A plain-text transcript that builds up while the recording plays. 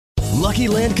Lucky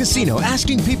Land Casino,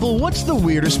 asking people, what's the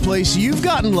weirdest place you've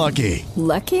gotten lucky?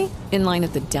 Lucky? In line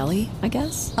at the deli, I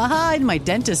guess? Aha, in my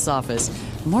dentist's office.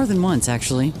 More than once,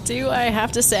 actually. Do I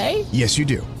have to say? Yes, you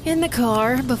do. In the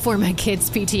car before my kids'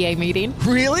 PTA meeting.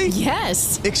 Really?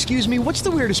 Yes. Excuse me, what's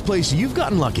the weirdest place you've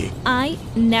gotten lucky? I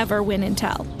never win and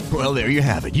tell. Well, there you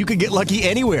have it. You can get lucky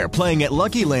anywhere, playing at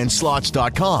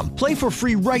LuckyLandSlots.com. Play for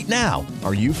free right now.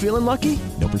 Are you feeling lucky?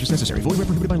 No purchase necessary. Void where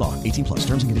prohibited by law. 18 plus.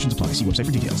 Terms and conditions apply. See website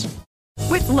for details.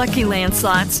 With Lucky Land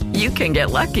Slots, you can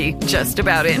get lucky just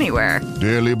about anywhere.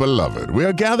 Dearly beloved, we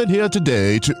are gathered here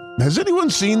today to... Has anyone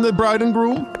seen the bride and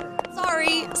groom?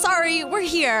 Sorry, we're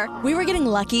here. We were getting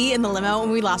lucky in the limo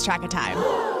and we lost track of time.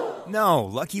 No,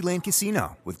 Lucky Land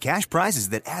Casino, with cash prizes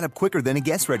that add up quicker than a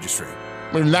guest registry.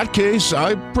 In that case,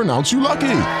 I pronounce you lucky.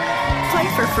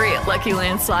 Play for free at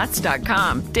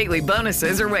LuckyLandSlots.com. Daily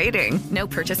bonuses are waiting. No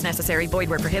purchase necessary. Void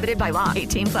where prohibited by law.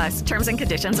 18 plus. Terms and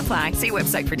conditions apply. See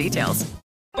website for details.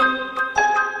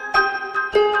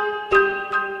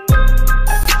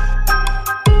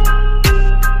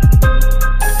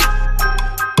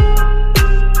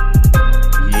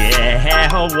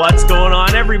 Yeah, what's going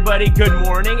on, everybody? Good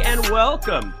morning and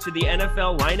welcome to the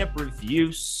NFL Lineup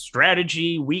Review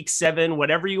Strategy Week 7,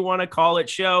 whatever you want to call it,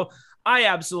 show. I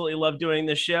absolutely love doing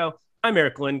this show. I'm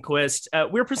Eric Lindquist.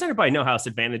 We're presented by No House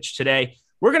Advantage today.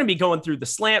 We're going to be going through the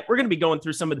slant. We're going to be going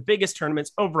through some of the biggest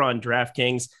tournaments over on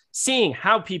DraftKings, seeing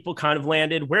how people kind of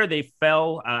landed, where they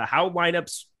fell, how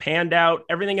lineups panned out,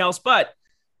 everything else. But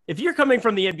if you're coming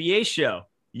from the NBA show,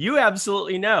 you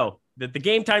absolutely know that the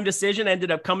game time decision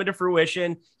ended up coming to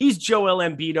fruition. He's Joel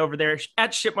Embiid over there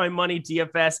at Ship My Money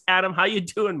DFS. Adam, how you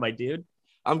doing, my dude?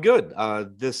 I'm good.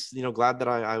 Glad that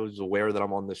I was aware that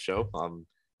I'm on this show.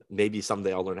 Maybe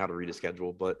someday I'll learn how to read a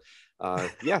schedule, but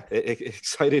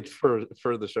excited for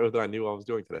the show that I knew I was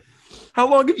doing today. How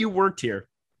long have you worked here?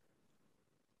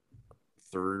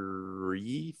 4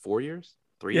 years.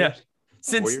 3 Yeah. years.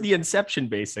 Since the inception,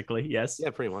 basically. Yes. Yeah,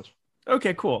 pretty much.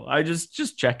 Okay, cool. I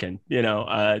just checking,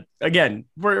 again,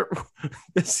 we're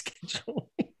the schedule.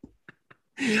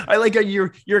 I like how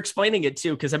you're explaining it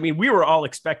too. Cause I mean, we were all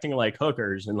expecting like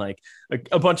hookers and like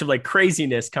a bunch of like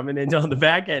craziness coming in on the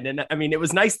back end. And I mean, it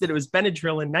was nice that it was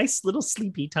Benadryl and nice little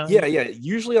sleepy time. Yeah.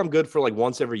 Usually I'm good for like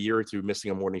once every year or two missing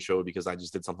a morning show because I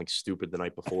just did something stupid the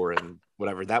night before and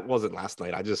whatever. That wasn't last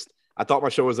night. I thought my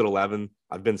show was at 11.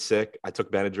 I've been sick. I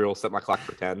took Benadryl, set my clock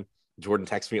for 10. Jordan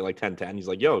texted me at like 10:10. He's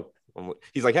like, yo,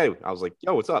 he's like, hey, I was like,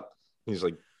 yo, what's up? And he's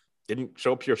like, didn't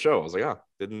show up to your show. I was like,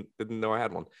 didn't know I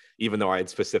had one, even though I had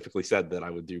specifically said that I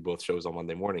would do both shows on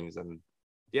Monday mornings. And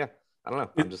yeah, I don't know.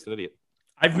 I'm just an idiot.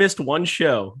 I've missed one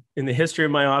show in the history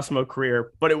of my Osmo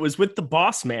career, but it was with the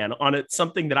boss man on it.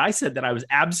 Something that I said that I was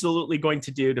absolutely going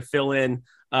to do to fill in.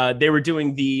 They were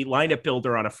doing the lineup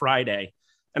builder on a Friday.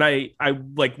 And I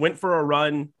like went for a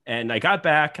run and I got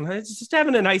back and I was just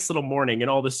having a nice little morning.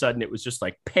 And all of a sudden it was just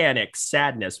like panic,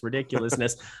 sadness,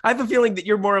 ridiculousness. I have a feeling that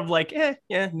you're more of like,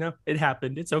 no, it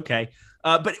happened. It's okay.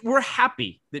 But we're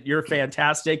happy that you're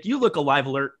fantastic. You look alive,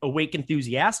 alert, awake,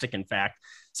 enthusiastic, in fact.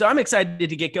 So I'm excited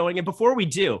to get going. And before we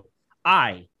do,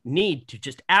 I need to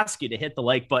just ask you to hit the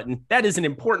like button. That is an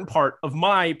important part of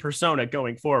my persona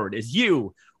going forward, is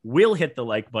you will hit the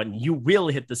like button. You will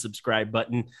hit the subscribe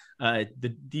button.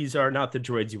 These are not the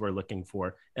droids you are looking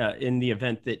for in the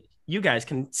event that you guys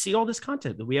can see all this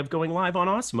content that we have going live on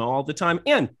Osmo all the time.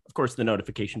 And of course, the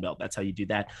notification bell. That's how you do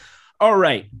that. All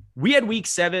right. We had week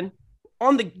 7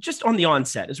 on the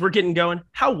onset as we're getting going.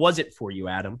 How was it for you,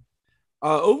 Adam?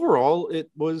 Overall,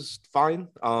 it was fine.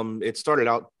 It started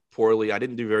out poorly. I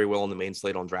didn't do very well on the main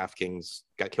slate on DraftKings.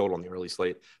 Got killed on the early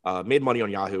slate. Made money on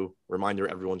Yahoo. Reminder,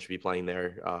 everyone should be playing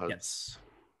there. Yes.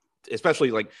 Especially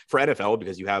like for NFL,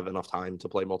 because you have enough time to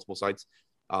play multiple sites.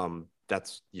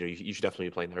 That's, you should definitely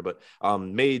be playing there. But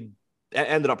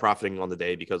ended up profiting on the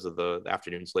day because of the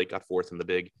afternoon slate. Got 4th in the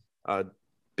big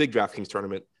DraftKings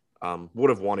tournament. Would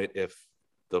have won it if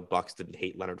the Bucks didn't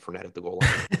hate Leonard Fournette at the goal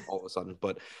line all of a sudden.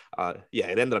 But it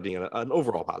ended up being an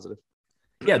overall positive.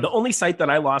 Yeah, the only site that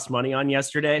I lost money on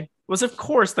yesterday was, of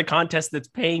course, the contest that's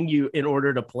paying you in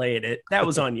order to play in it. That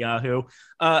was on Yahoo.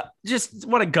 Just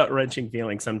what a gut-wrenching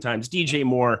feeling sometimes. DJ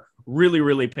Moore, really,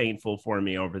 really painful for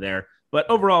me over there. But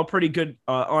overall, pretty good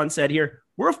onset here.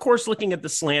 We're, of course, looking at the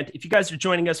slant. If you guys are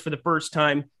joining us for the first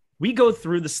time, we go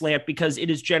through the slant because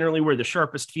it is generally where the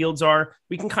sharpest fields are.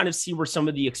 We can kind of see where some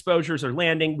of the exposures are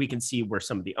landing. We can see where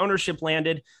some of the ownership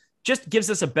landed. Just gives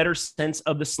us a better sense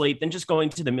of the slate than just going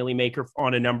to the Millie Maker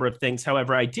on a number of things.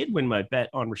 However, I did win my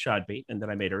bet on Rashad Bateman that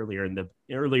I made earlier in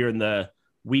the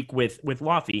week with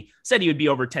Laffy, said he would be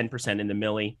over 10% in the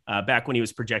millie. Back when he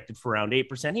was projected for around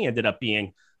 8%, he ended up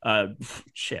being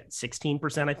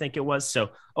 16%, I think it was. So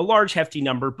a large, hefty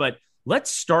number. But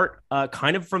let's start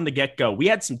kind of from the get-go. We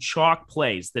had some chalk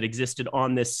plays that existed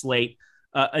on this slate.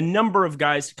 A number of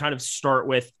guys to kind of start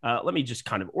with. Let me just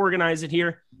kind of organize it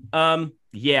here.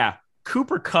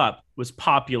 Cooper Kupp was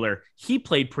popular. He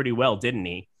played pretty well, didn't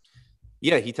he?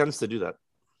 Yeah, he tends to do that.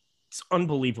 It's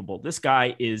unbelievable. This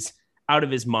guy is out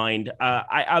of his mind.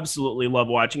 I absolutely love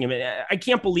watching him. I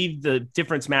can't believe the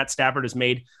difference Matt Stafford has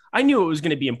made. I knew it was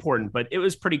going to be important, but it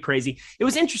was pretty crazy. It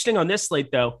was interesting on this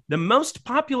slate, though. The most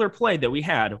popular play that we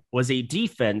had was a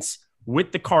defense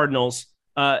with the Cardinals.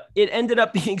 It ended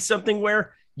up being something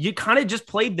where you kind of just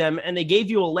played them and they gave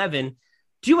you 11.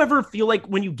 Do you ever feel like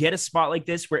when you get a spot like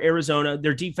this where Arizona,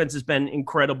 their defense has been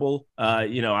incredible?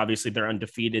 Obviously they're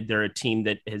undefeated. They're a team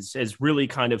that has really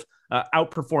kind of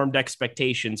outperformed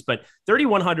expectations, but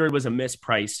 3,100 was a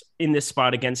misprice in this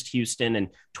spot against Houston, and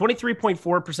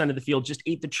 23.4% of the field just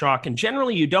ate the chalk. And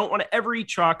generally you don't want to ever eat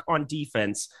chalk on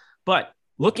defense, but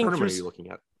looking through. What are you looking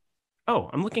at?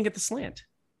 Oh, I'm looking at the slant.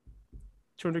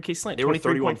 200K slant. They were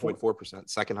 31.4%,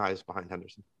 second highest behind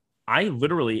Henderson. I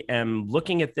literally am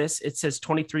looking at this. It says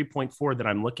 23.4 that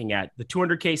I'm looking at. The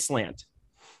 200K slant.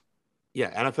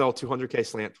 Yeah, NFL 200K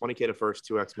slant, 20K to first,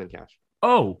 2x min cash.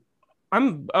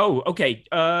 Okay.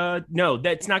 No,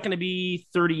 that's not going to be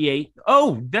 38.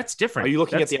 Oh, that's different. Are you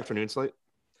looking at the afternoon slate?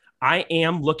 I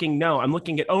am looking. No, I'm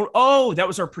looking at. Oh, that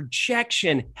was our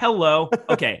projection. Hello.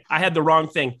 Okay, I had the wrong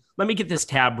thing. Let me get this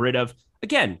tab rid of.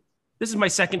 Again, this is my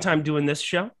second time doing this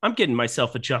show. I'm getting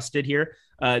myself adjusted here.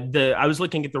 I was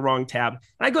looking at the wrong tab. And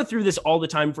I go through this all the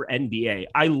time for NBA.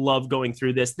 I love going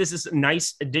through this. This is a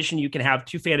nice addition you can have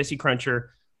to Fantasy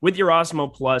Cruncher with your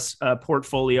Osmo Plus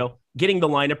portfolio, getting the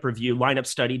lineup review, lineup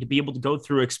study to be able to go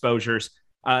through exposures.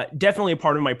 Definitely a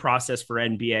part of my process for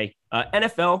NBA.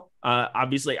 NFL,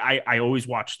 obviously, I always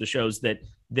watch the shows that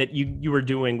you were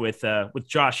doing with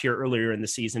Josh here earlier in the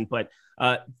season, but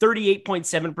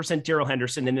 38.7% Darrell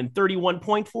Henderson and then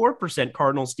 31.4%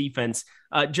 Cardinals defense.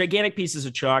 Gigantic pieces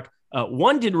of chalk.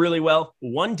 One did really well,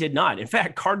 one did not. In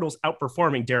fact, Cardinals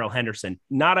outperforming Darrell Henderson.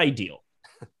 Not ideal.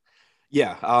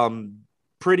 Yeah,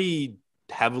 pretty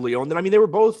heavily owned. And I mean, they were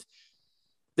both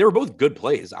good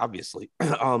plays, obviously.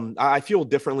 I feel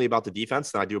differently about the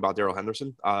defense than I do about Darrell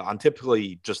Henderson. I'm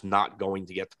typically just not going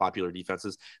to get to popular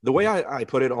defenses. The way I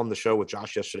put it on the show with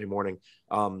Josh yesterday morning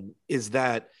is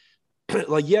that,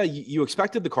 you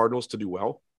expected the Cardinals to do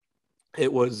well.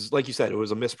 It was, like you said, it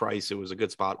was a misprice. It was a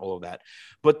good spot, all of that.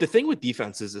 But the thing with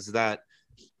defenses is that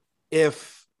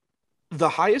if the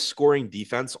highest scoring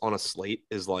defense on a slate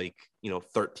is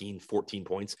 13, 14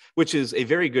 points, which is a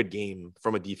very good game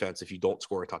from a defense if you don't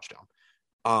score a touchdown.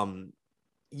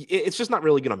 It's just not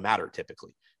really going to matter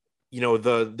typically. There's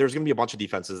going to be a bunch of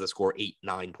defenses that score 8,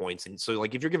 9 points. And so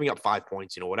if you're giving up 5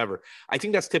 points, whatever, I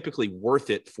think that's typically worth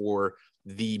it for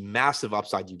the massive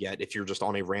upside you get if you're just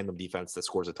on a random defense that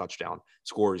scores a touchdown,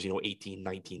 scores, 18,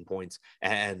 19 points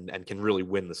and can really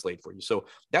win the slate for you. So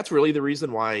that's really the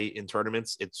reason why in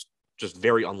tournaments, it's just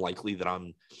very unlikely that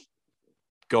I'm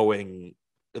playing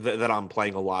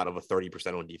a lot of a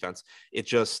 30% on defense. It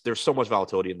just, there's so much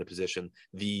volatility in the position.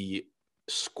 The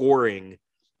scoring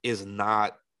is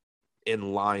not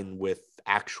in line with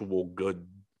actual good,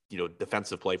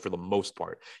 defensive play for the most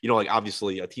part.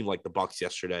 Obviously a team like the Bucks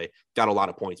yesterday got a lot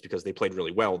of points because they played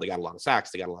really well. They got a lot of sacks,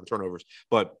 they got a lot of turnovers,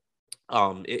 but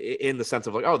in the sense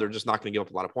of they're just not going to give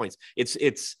up a lot of points.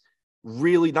 It's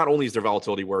really, not only is there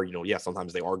volatility where,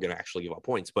 sometimes they are going to actually give up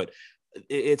points, but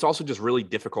it's also just really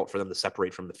difficult for them to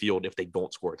separate from the field if they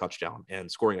don't score a touchdown, and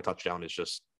scoring a touchdown is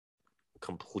just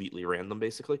completely random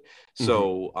basically.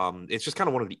 So it's just kind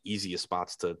of one of the easiest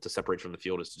spots to separate from the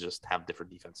field, is to just have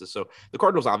different defenses. So the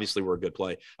Cardinals obviously were a good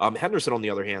play. Henderson, on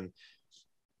the other hand,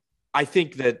 I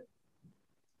think that,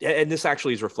 and this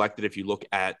actually is reflected if you look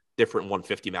at different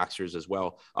 150 maxers as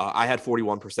well. I had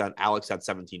 41%, Alex had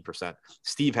 17%,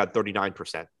 Steve had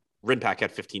 39%. Rinpack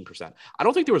had 15%. I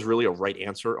don't think there was really a right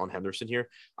answer on Henderson here.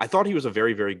 I thought he was a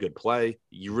very, very good play.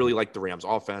 You really liked the Rams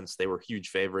offense. They were huge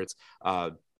favorites.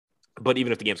 But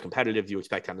even if the game's competitive, you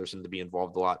expect Henderson to be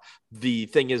involved a lot. The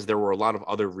thing is, there were a lot of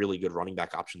other really good running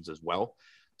back options as well.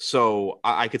 So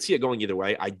I could see it going either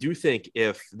way. I do think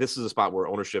if this is a spot where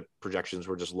ownership projections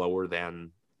were just lower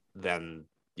than the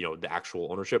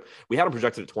actual ownership, we had him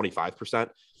projected at 25%.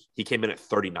 He came in at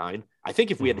 39. I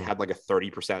think if we had like a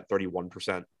 30%,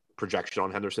 31% projection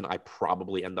on Henderson, I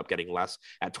probably end up getting less.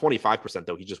 At 25%,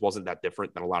 though, he just wasn't that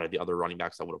different than a lot of the other running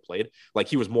backs I would have played.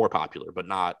 He was more popular, but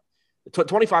not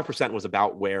 25% was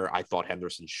about where I thought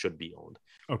Henderson should be owned.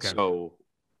 Okay. So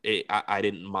I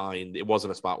didn't mind. It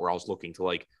wasn't a spot where I was looking to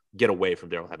like get away from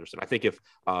Darrell Henderson. I think if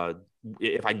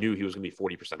I knew he was going to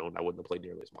be 40% owned, I wouldn't have played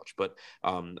nearly as much. But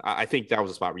I think that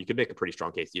was a spot where you could make a pretty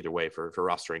strong case either way for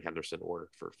rostering Henderson or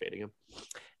for fading him.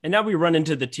 And now we run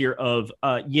into the tier of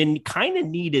you kind of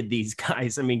needed these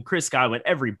guys. I mean, Chris Godwin,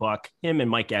 every buck, him and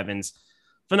Mike Evans,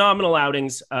 phenomenal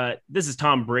outings. This is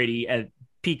Tom Brady at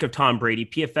peak of Tom Brady,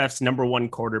 PFF's number one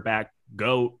quarterback,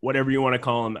 GOAT, whatever you want to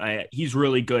call him. He's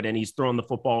really good, and he's throwing the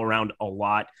football around a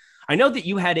lot. I know that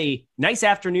you had a nice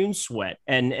afternoon sweat,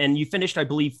 and you finished, I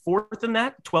believe, fourth in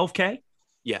that, 12K.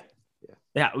 Yeah,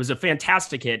 it was a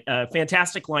fantastic hit,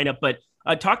 fantastic lineup. But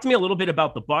talk to me a little bit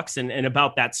about the Bucks and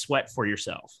about that sweat for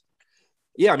yourself.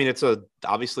 Yeah, I mean, it's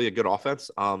obviously a good offense.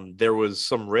 There was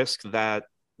some risk that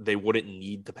they wouldn't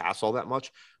need to pass all that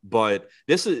much, but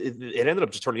it ended up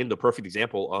just turning into a perfect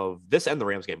example of this and the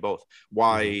Rams game both.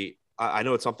 Why I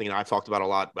know it's something that I've talked about a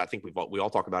lot, but I think we all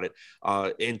talk about it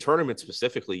in tournaments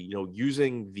specifically.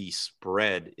 Using the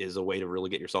spread is a way to really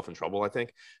get yourself in trouble. I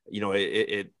think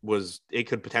it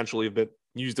could potentially have been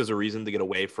used as a reason to get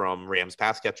away from Rams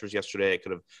pass catchers yesterday. It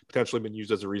could have potentially been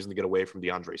used as a reason to get away from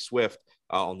DeAndre Swift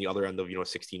on the other end of a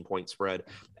 16-point spread.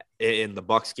 In the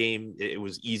Bucks game, it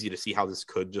was easy to see how this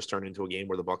could just turn into a game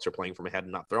where the Bucks are playing from ahead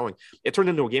and not throwing. It turned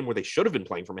into a game where they should have been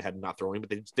playing from ahead and not throwing,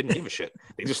 but they just didn't give a shit.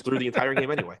 They just threw the entire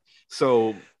game anyway.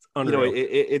 So,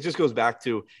 it just goes back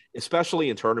to, especially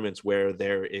in tournaments where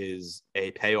there is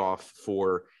a payoff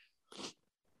for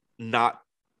not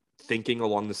thinking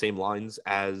along the same lines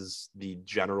as the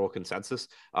general consensus,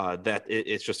 that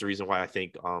it's just the reason why I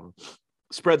think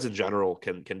spreads in general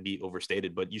can be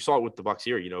overstated. But you saw it with the Bucks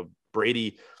here.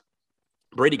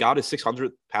 Brady got his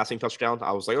 600th passing touchdown.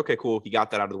 I was like, okay, cool. He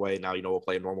got that out of the way. Now, we'll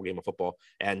play a normal game of football.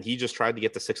 And he just tried to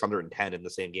get to 610 in the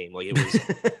same game. Like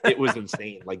it was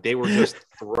insane. Like they were just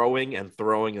throwing and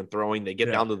throwing and throwing. They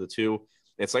get down to the 2.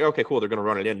 It's like, okay, cool. They're going to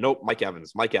run it in. Nope. Mike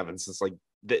Evans. It's like,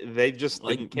 they just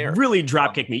didn't care. Really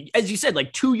drop kick me. As you said,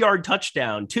 like 2-yard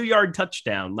touchdown.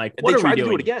 Like, what they are tried we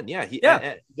doing? to do it again.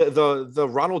 Yeah. The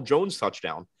Ronald Jones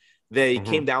touchdown, they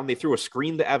came down, they threw a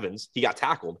screen to Evans. He got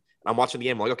tackled. I'm watching the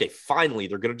game. I'm like, okay, finally,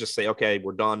 they're going to just say, okay,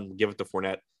 we're done. Give it to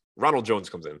Fournette. Ronald Jones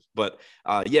comes in. But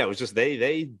it was just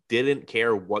they didn't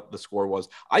care what the score was.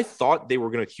 I thought they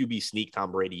were going to QB sneak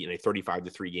Tom Brady in a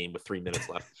 35-3 game with 3 minutes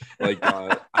left. Like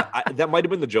that might have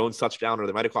been the Jones touchdown, or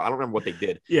they might have called. I don't remember what they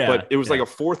did. Yeah, but it was like a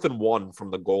 4th and 1 from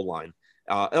the goal line.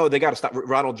 They got to stop.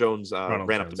 Ronald Jones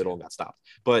ran up the middle and got stopped.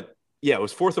 But yeah, it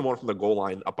was 4th and 1 from the goal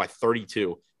line, up by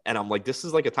 32. And I'm like, this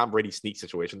is like a Tom Brady sneak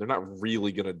situation. They're not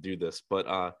really going to do this,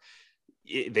 but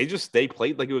they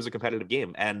played like it was a competitive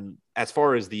game. And as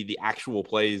far as the actual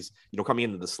plays, coming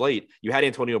into the slate, you had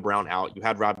Antonio Brown out, you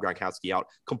had Rob Gronkowski out,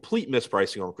 complete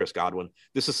mispricing on Chris Godwin.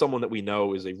 This is someone that we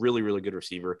know is a really, really good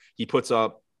receiver. He puts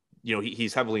up,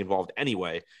 he's heavily involved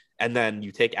anyway. And then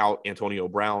you take out Antonio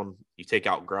Brown, you take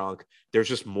out Gronk. There's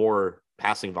just more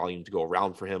passing volume to go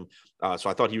around for him.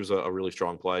 So I thought he was a really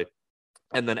strong play.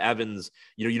 And then Evans,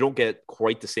 you don't get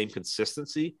quite the same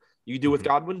consistency you do with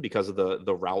Godwin because of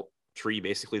the route tree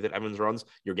basically that Evans runs.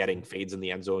 You're getting fades in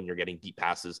the end zone, you're getting deep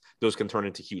passes. Those can turn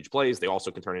into huge plays. They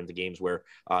also can turn into games where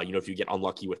if you get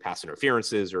unlucky with pass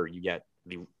interferences, or you get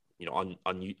the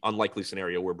unlikely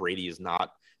scenario where Brady is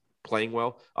not playing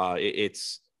well,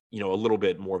 it's a little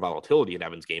bit more volatility in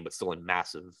Evans' game, but still a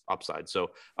massive upside.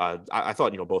 So I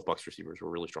thought both Bucs receivers were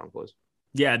really strong plays.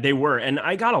 Yeah, they were. And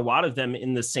I got a lot of them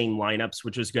in the same lineups,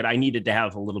 which was good. I needed to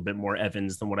have a little bit more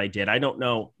Evans than what I did. I don't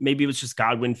know. Maybe it was just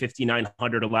Godwin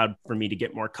 5,900 allowed for me to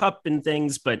get more cup and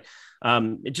things, but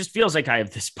it just feels like I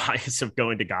have this bias of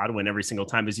going to Godwin every single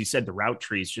time. As you said, the route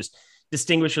tree is just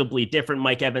distinguishably different.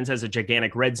 Mike Evans has a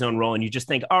gigantic red zone role, and you just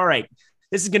think, all right,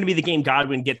 this is going to be the game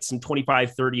Godwin gets some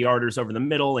 25, 30 yarders over the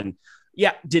middle. And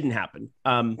yeah, didn't happen.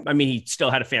 He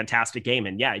still had a fantastic game,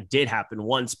 and yeah, it did happen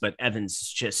once, but Evans is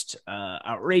just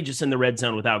outrageous in the red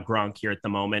zone without Gronk here at the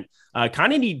moment.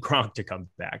 Kind of need Gronk to come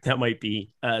back. That might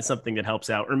be something that helps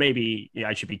out, or maybe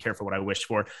I should be careful what I wish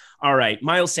for. All right,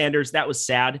 Miles Sanders, that was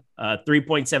sad.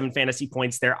 3.7 fantasy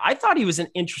points there. I thought he was an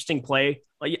interesting play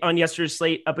on yesterday's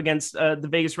slate up against the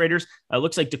Vegas Raiders.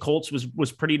 Looks like DeColts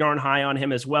was pretty darn high on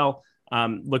him as well.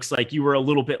 Looks like you were a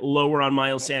little bit lower on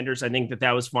Miles Sanders. I think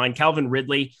that was fine. Calvin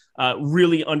Ridley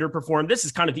really underperformed. This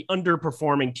is kind of the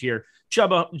underperforming tier.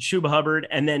 Chuba Hubbard,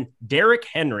 and then Derrick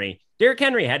Henry. Derrick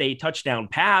Henry had a touchdown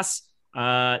pass.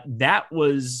 That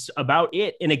was about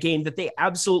it in a game that they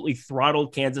absolutely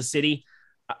throttled Kansas City.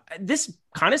 This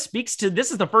kind of speaks to,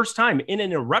 this is the first time in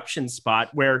an eruption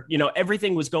spot where,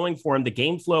 everything was going for him. The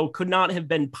game flow could not have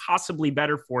been possibly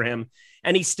better for him,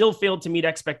 and he still failed to meet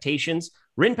expectations.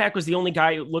 Rinpack was the only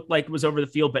guy who looked like was over the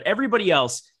field, but everybody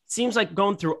else seems like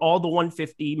going through all the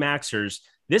 150 maxers,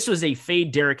 this was a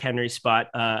fade Derrick Henry spot.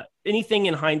 Anything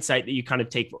in hindsight that you kind of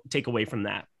take away from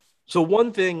that? So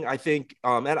one thing I think,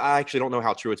 and I actually don't know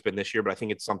how true it's been this year, but I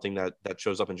think it's something that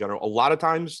shows up in general. A lot of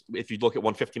times, if you look at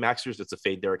 150 maxers, it's a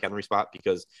fade Derrick Henry spot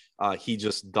because he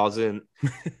just doesn't.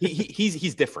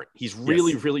 He's different. He's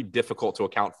really really difficult to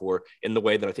account for in the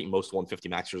way that I think most 150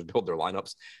 maxers build their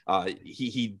lineups.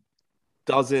 He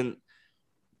doesn't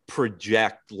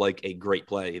project like a great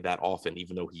play that often,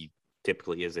 even though he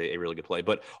typically is a really good play.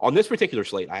 But on this particular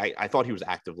slate, I thought he was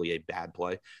actively a bad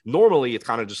play. Normally, it's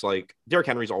kind of just like Derrick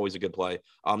Henry's always a good play.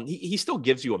 He still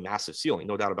gives you a massive ceiling,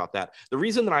 no doubt about that. The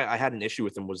reason that I had an issue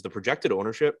with him was the projected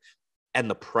ownership and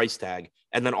the price tag,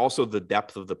 and then also the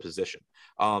depth of the position.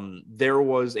 There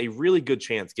was a really good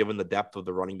chance, given the depth of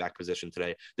the running back position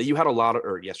today, that you had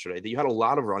yesterday, that you had a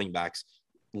lot of running backs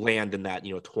land in that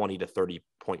 20 to 30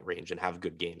 point range and have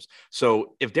good games.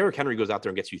 So if Derrick Henry goes out there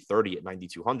and gets you 30 at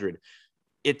 9,200,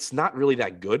 it's not really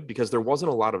that good because there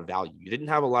wasn't a lot of value. You didn't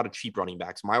have a lot of cheap running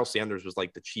backs. Miles Sanders was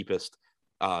like the cheapest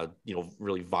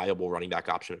really viable running back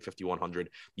option at 5,100.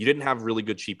 You didn't have really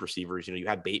good cheap receivers. You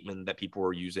had Bateman that people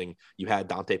were using. You had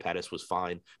Dante Pettis was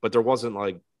fine, but there wasn't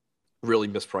like really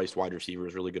mispriced wide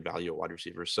receivers, really good value at wide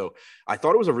receivers. So I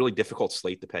thought it was a really difficult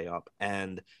slate to pay up.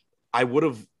 And I would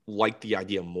have liked the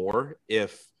idea more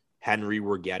if Henry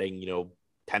were getting,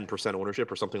 10%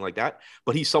 ownership or something like that.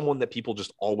 But he's someone that people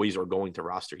just always are going to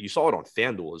roster. You saw it on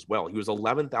FanDuel as well. He was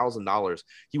 $11,000.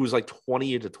 He was like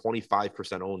 20 to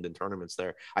 25% owned in tournaments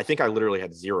there. I think I literally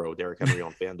had zero Derrick Henry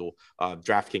on FanDuel.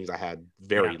 DraftKings, I had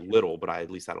very little, but I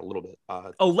at least had a little bit.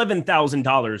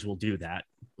 $11,000 will do that.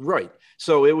 Right.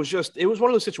 So it was one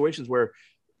of those situations where,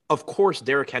 of course,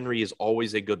 Derrick Henry is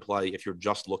always a good play if you're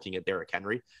just looking at Derrick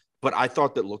Henry. But I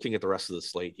thought that looking at the rest of the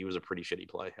slate, he was a pretty shitty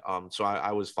play. So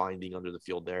I was fine being under the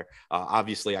field there.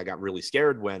 Obviously, I got really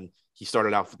scared when he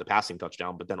started out with the passing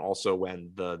touchdown, but then also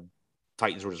when the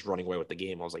Titans were just running away with the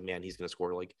game, I was like, man, he's going to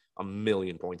score like 1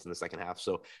 million points in the second half.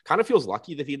 So kind of feels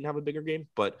lucky that he didn't have a bigger game.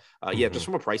 But just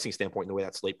from a pricing standpoint, the way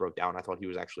that slate broke down, I thought he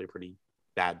was actually a pretty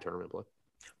bad tournament play.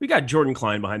 We got Jordan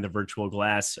Klein behind the virtual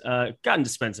glass. Gotten to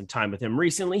spend some time with him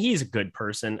recently. He's a good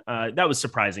person. That was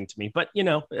surprising to me, but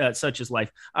such is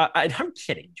life. I'm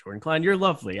kidding, Jordan Klein. You're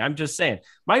lovely. I'm just saying.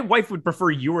 My wife would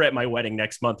prefer you were at my wedding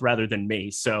next month rather than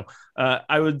me. So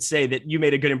I would say that you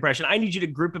made a good impression. I need you to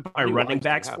group it by running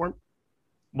backs for me.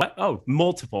 What? Oh,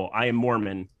 multiple. I am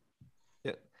Mormon.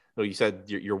 No, you said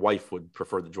your wife would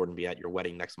prefer that Jordan be at your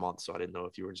wedding next month, so I didn't know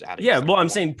if you were just adding. Yeah, well, I'm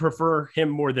saying prefer him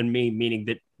more than me, meaning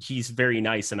that he's very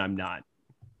nice and I'm not.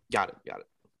 Got it.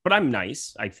 But I'm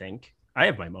nice, I think. I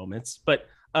have my moments, but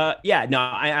I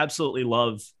absolutely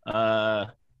love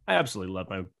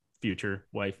my future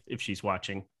wife if she's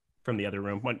watching from the other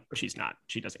room. When she's not,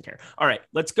 she doesn't care. All right,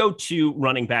 let's go to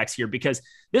running backs here because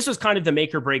this was kind of the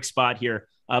make or break spot here.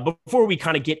 Before we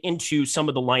kind of get into some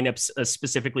of the lineups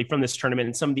specifically from this tournament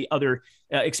and some of the other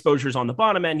exposures on the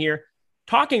bottom end here,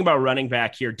 talking about running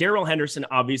back here, Darrell Henderson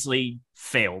obviously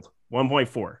failed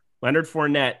 1.4. Leonard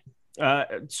Fournette,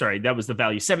 that was the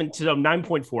value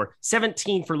 9.4,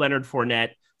 17 for Leonard Fournette,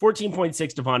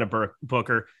 14.6 Devonta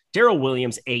Booker, Darrell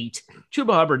Williams 8,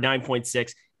 Chuba Hubbard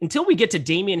 9.6. Until we get to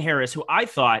Damian Harris, who I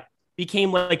thought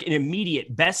became like an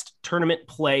immediate best tournament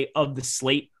play of the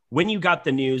slate. When you got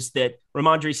the news that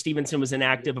Ramondre Stevenson was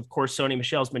inactive, of course, Sony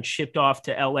Michel's been shipped off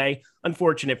to LA.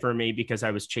 Unfortunate for me because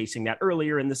I was chasing that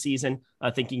earlier in the season,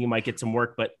 thinking you might get some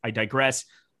work, but I digress.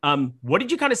 What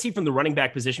did you kind of see from the running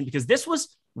back position? Because this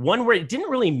was one where it didn't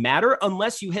really matter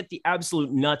unless you hit the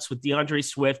absolute nuts with DeAndre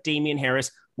Swift, Damian Harris.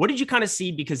 What did you kind of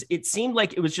see? Because it seemed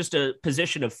like it was just a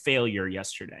position of failure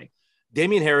yesterday.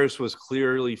 Damian Harris was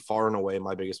clearly far and away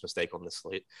my biggest mistake on this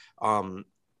slate.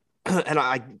 And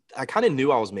I kind of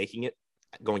knew I was making it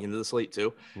going into the slate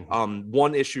too. Mm-hmm.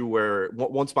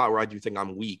 One spot where I do think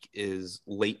I'm weak is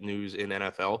late news in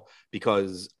NFL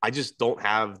because I just don't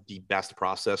have the best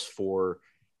process for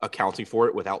accounting for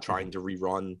it without trying to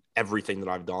rerun everything that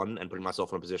I've done and putting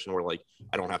myself in a position where like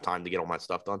I don't have time to get all my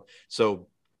stuff done. So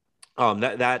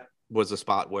that was a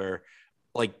spot where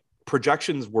like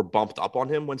projections were bumped up on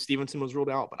him when Stevenson was ruled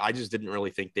out, but I just didn't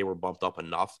really think they were bumped up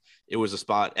enough. It was a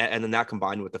spot. And then that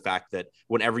combined with the fact that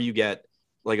whenever you get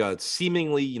like a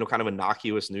seemingly, kind of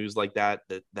innocuous news like that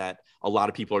a lot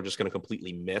of people are just going to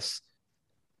completely miss,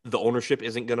 the ownership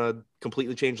isn't going to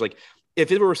completely change. Like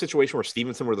if it were a situation where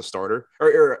Stevenson were the starter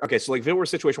if it were a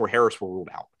situation where Harris were ruled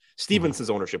out, Stevenson's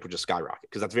ownership would just skyrocket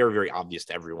because that's very, very obvious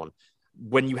to everyone.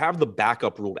 When you have the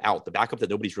backup ruled out, the backup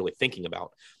that nobody's really thinking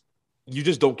about, you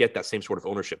just don't get that same sort of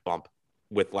ownership bump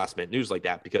with last minute news like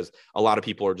that because a lot of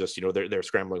people are just, they're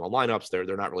scrambling on lineups. They're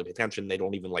not really paying attention. They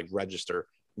don't even like register,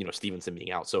 Stevenson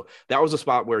being out. So that was a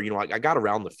spot where, I got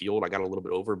around the field. I got a little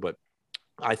bit over, but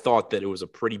I thought that it was a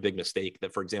pretty big mistake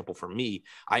that, for example, for me,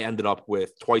 I ended up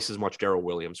with twice as much Darrell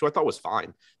Williams, who I thought was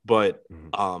fine. But,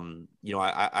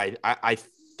 I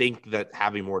think that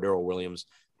having more Darrell Williams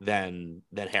than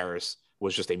Harris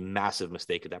was just a massive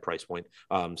mistake at that price point.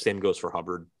 Same goes for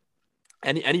Hubbard.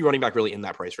 Any running back really in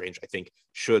that price range, I think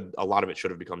a lot of it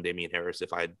should have become Damian Harris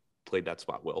if I had played that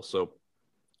spot well. So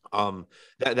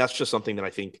that's just something that I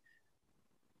think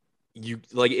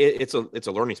it's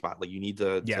a learning spot. Like you need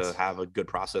to have a good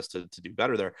process to do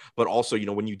better there. But also,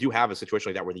 when you do have a situation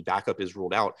like that where the backup is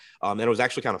ruled out, and it was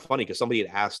actually kind of funny because somebody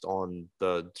had asked on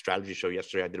the strategy show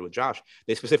yesterday I did with Josh,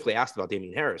 they specifically asked about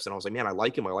Damian Harris. And I was like, man, I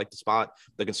like him. I like the spot.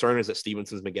 The concern is that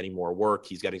Stevenson's been getting more work.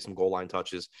 He's getting some goal line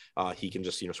touches. He can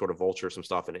just, sort of vulture some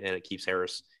stuff and it keeps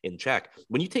Harris in check.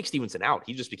 When you take Stevenson out,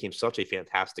 he just became such a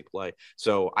fantastic play.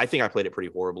 So I think I played it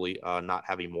pretty horribly, not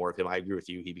having more of him. I agree with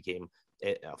you. He became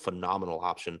a phenomenal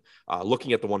option.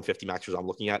 Looking at the 150 maxers I'm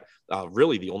looking at,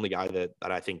 really the only guy that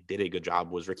I think did a good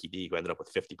job was Ricky D, who ended up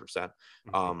with 50%.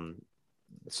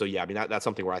 So yeah, I mean, that's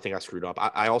something where I think I screwed up.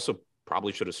 I also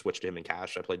probably should have switched to him in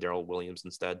cash. I played Darrell Williams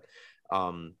instead.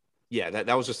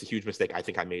 That was just a huge mistake I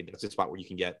think I made. That's a spot where you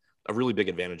can get a really big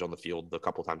advantage on the field a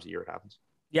couple times a year it happens.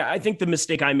 Yeah, I think the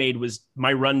mistake I made was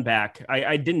my run back.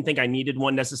 I didn't think I needed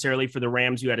one necessarily for the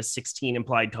Rams. You had a 16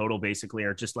 implied total basically,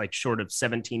 or just like short of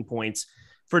 17 points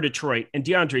for Detroit. And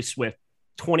DeAndre Swift,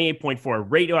 28.4,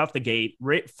 right off the gate,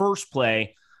 first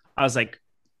play. I was like,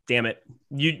 damn it.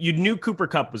 You knew Cooper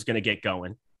Kupp was going to get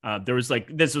going.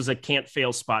 This was a can't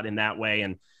fail spot in that way.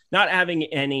 And not having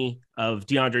any of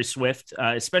DeAndre Swift,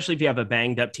 especially if you have a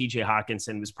banged up TJ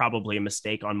Hawkinson, was probably a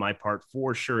mistake on my part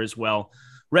for sure as well.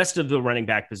 Rest of the running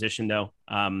back position, though,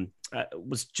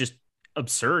 was just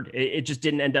absurd. It just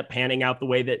didn't end up panning out the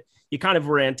way that you kind of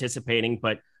were anticipating.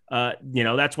 But,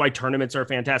 that's why tournaments are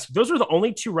fantastic. Those are the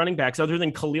only two running backs other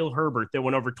than Khalil Herbert that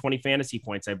went over 20 fantasy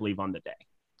points, I believe, on the day.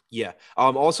 Yeah.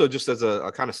 Also, just as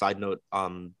a kind of side note,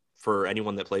 for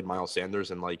anyone that played Miles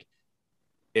Sanders and like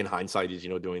in hindsight is,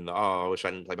 doing I wish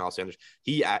I didn't play Miles Sanders.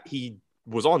 He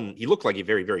looked like a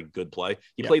very, very good play.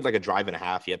 He played like a drive and a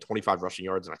half. He had 25 rushing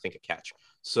yards and I think a catch.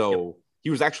 So he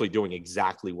was actually doing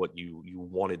exactly what you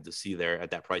wanted to see there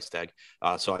at that price tag.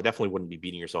 So I definitely wouldn't be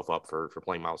beating yourself up for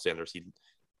playing Miles Sanders.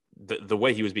 The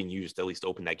way he was being used, at least to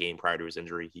open that game prior to his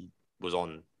injury, he was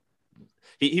en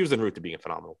route to being a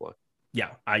phenomenal play.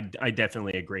 Yeah, I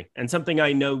definitely agree. And something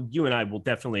I know you and I will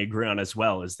definitely agree on as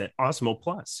well is that Osmo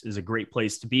Plus is a great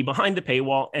place to be behind the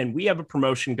paywall. And we have a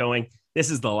promotion going.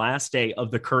 This is the last day of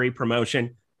the Curry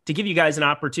promotion to give you guys an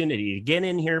opportunity to get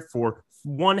in here for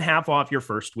 1/2 off your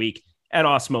first week at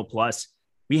Osmo Plus.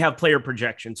 We have player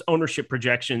projections, ownership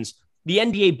projections, the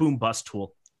NBA boom bust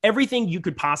tool, everything you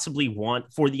could possibly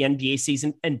want for the NBA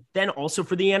season, and then also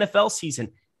for the NFL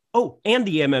season. Oh, and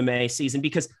the MMA season,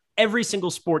 because every single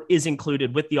sport is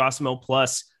included with the Osmo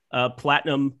Plus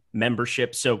Platinum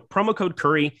membership. So promo code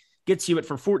Curry gets you it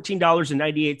for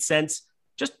 $14.98.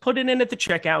 Just put it in at the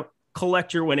checkout,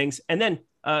 collect your winnings, and then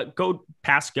go,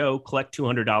 collect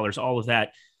 $200, all of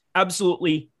that.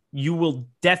 Absolutely. You will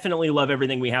definitely love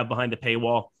everything we have behind the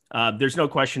paywall. There's no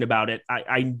question about it.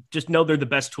 I just know they're the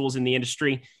best tools in the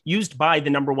industry, used by the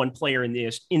number one player in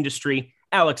the industry,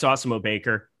 Alex Osmo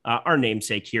Baker, our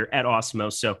namesake here at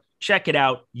Osmo. So check it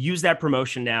out. Use that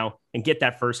promotion now and get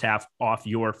that first half off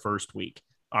your first week.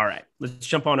 All right, let's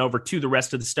jump on over to the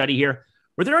rest of the study here.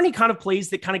 Were there any kind of plays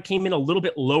that kind of came in a little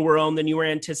bit lower owned than you were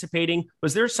anticipating?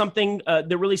 Was there something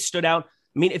that really stood out?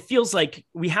 I mean, it feels like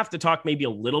we have to talk maybe a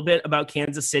little bit about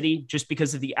Kansas City just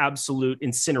because of the absolute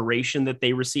incineration that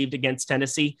they received against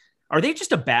Tennessee. Are they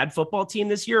just a bad football team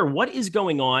this year? Or what is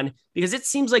going on? Because it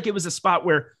seems like it was a spot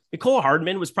where Nicole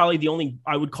Hardman was probably the only,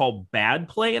 I would call, bad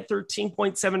play at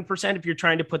 13.7% if you're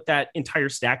trying to put that entire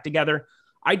stack together.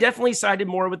 I definitely sided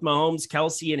more with Mahomes,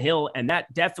 Kelsey, and Hill, and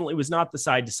that definitely was not the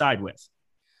side to side with.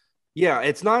 Yeah,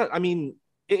 it's not. I mean,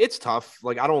 it's tough.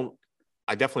 Like,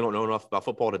 I definitely don't know enough about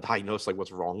football to diagnose like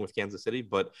what's wrong with Kansas City.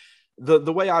 But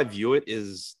the way I view it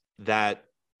is that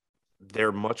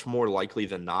they're much more likely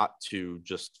than not to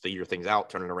just figure things out,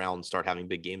 turn it around, and start having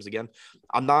big games again.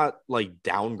 I'm not like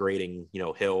downgrading,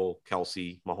 Hill,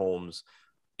 Kelsey, Mahomes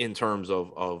in terms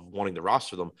of wanting to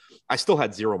roster them. I still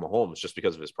had zero Mahomes just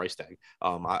because of his price tag.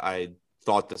 I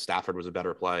thought that Stafford was a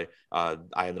better play. I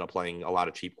ended up playing a lot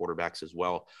of cheap quarterbacks as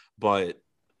well, but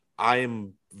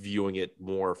I'm viewing it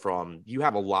more from, you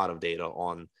have a lot of data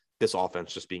on this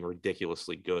offense just being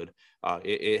ridiculously good.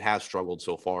 It has struggled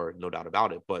so far, no doubt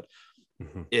about it, but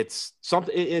it's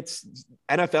something. It's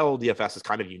NFL DFS is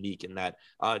kind of unique in that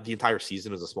the entire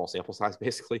season is a small sample size,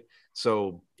 basically.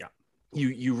 So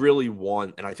you really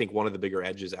want, and I think one of the bigger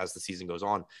edges as the season goes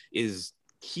on is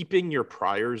keeping your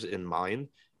priors in mind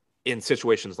in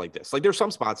situations like this. Like there's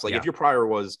some spots, like if your prior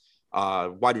was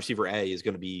wide receiver A is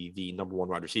going to be the number one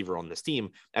wide receiver on this team,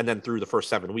 and then through the first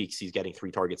 7 weeks, he's getting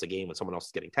 3 targets a game when someone else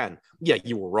is getting 10. Yeah,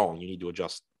 you were wrong. You need to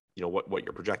adjust, what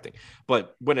you're projecting.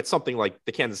 But when it's something like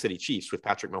the Kansas City Chiefs with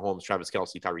Patrick Mahomes, Travis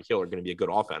Kelce, Tyreek Hill are going to be a good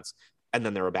offense, and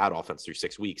then they're a bad offense through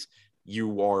 6 weeks,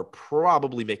 you are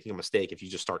probably making a mistake if you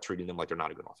just start treating them like they're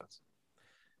not a good offense.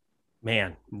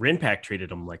 Man, Rinpack treated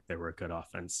them like they were a good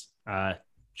offense.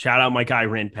 Shout out my guy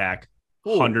Rinpack.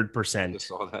 100%.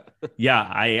 Saw that. Yeah,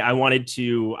 I wanted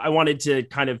to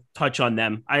kind of touch on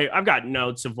them. I've got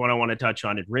notes of what I want to touch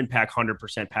on. And Rinpack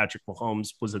 100%. Patrick Mahomes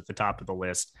was at the top of the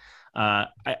list. I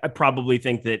probably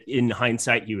think that in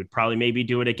hindsight you would probably maybe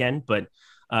do it again, but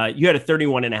you had a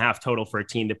 31.5 total for a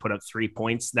team that put up 3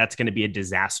 points. That's going to be a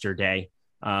disaster day.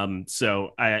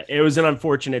 So it was an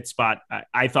unfortunate spot.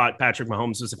 I thought Patrick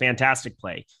Mahomes was a fantastic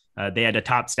play. They had a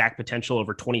top stack potential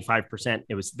over 25%.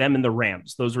 It was them and the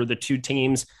Rams. Those were the two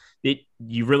teams that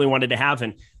you really wanted to have.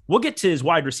 And we'll get to his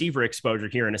wide receiver exposure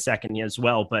here in a second as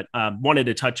well, but wanted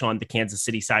to touch on the Kansas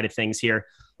City side of things here.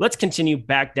 Let's continue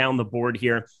back down the board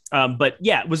here. But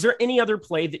yeah, was there any other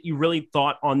play that you really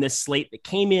thought on this slate that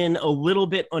came in a little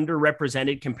bit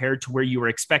underrepresented compared to where you were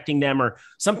expecting them, or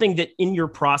something that in your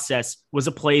process was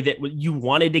a play that you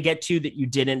wanted to get to that you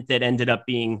didn't, that ended up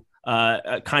being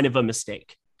kind of a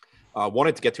mistake?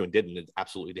 Wanted to get to and didn't. It's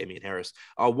absolutely Damian Harris.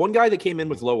 One guy that came in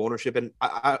with low ownership, and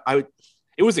I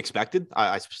it was expected.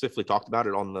 I specifically talked about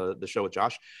it on the show with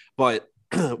Josh, but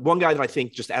one guy that I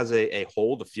think just as a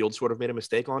whole, the field sort of made a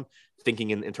mistake on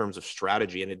thinking in terms of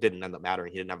strategy, and it didn't end up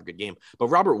mattering. He didn't have a good game, but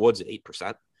Robert Woods at 8%.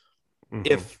 Mm-hmm.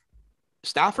 If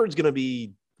Stafford's going to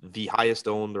be the highest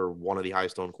owned or one of the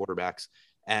highest owned quarterbacks,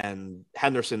 and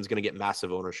Henderson's going to get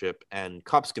massive ownership and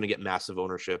Kupp's going to get massive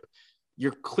ownership,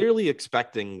 you're clearly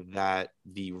expecting that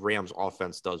the Rams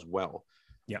offense does well.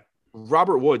 Yeah.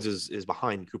 Robert Woods is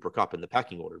behind Cooper Kupp in the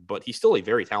pecking order, but he's still a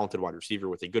very talented wide receiver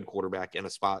with a good quarterback in a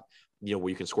spot, where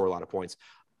you can score a lot of points.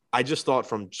 I just thought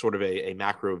from sort of a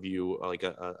macro view, like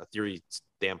a theory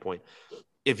standpoint,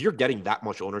 if you're getting that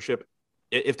much ownership,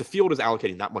 if the field is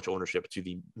allocating that much ownership to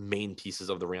the main pieces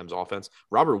of the Rams offense,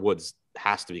 Robert Woods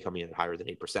has to be coming in at higher than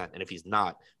 8%. And if he's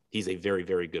not, he's a very,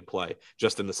 very good play,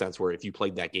 just in the sense where if you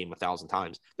played that game 1,000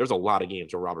 times, there's a lot of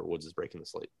games where Robert Woods is breaking the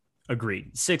slate.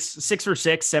 Agreed. 6 for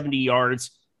 6, 70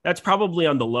 yards. That's probably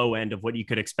on the low end of what you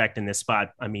could expect in this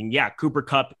spot. I mean, yeah, Cooper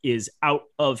Kupp is out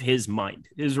of his mind.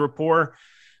 His rapport,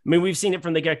 I mean, we've seen it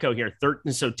from the get-go here.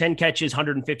 10 catches,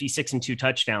 156 and 2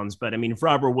 touchdowns. But I mean, if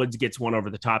Robert Woods gets one over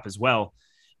the top as well,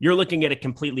 you're looking at a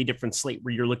completely different slate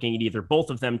where you're looking at either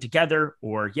both of them together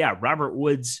or, Robert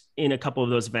Woods in a couple of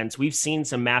those events. We've seen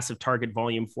some massive target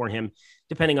volume for him,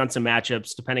 depending on some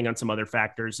matchups, depending on some other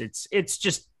factors. It's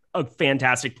just a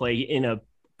fantastic play in a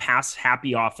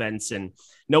pass-happy offense and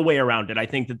no way around it. I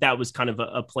think that was kind of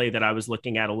a play that I was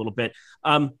looking at a little bit.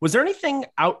 Was there anything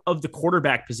out of the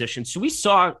quarterback position? So we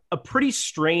saw a pretty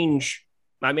strange,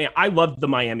 I mean, I loved the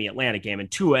Miami-Atlanta game,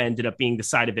 and Tua ended up being the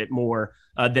side of it more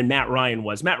than Matt Ryan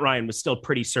was. Matt Ryan was still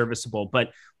pretty serviceable,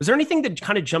 but was there anything that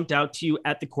kind of jumped out to you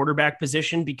at the quarterback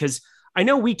position? Because I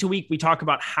know week to week we talk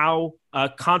about how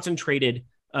concentrated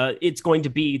it's going to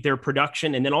be, their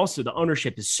production, and then also the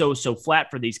ownership is so flat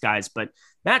for these guys. But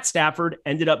Matt Stafford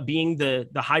ended up being the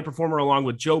high performer along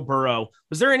with Joe Burrow.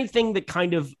 Was there anything that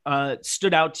kind of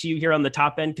stood out to you here on the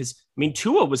top end? Because I mean,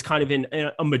 Tua was kind of in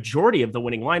a majority of the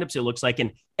winning lineups, it looks like,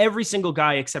 and every single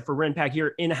guy except for Renpack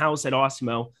here in-house at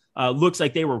Osmo looks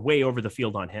like they were way over the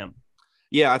field on him.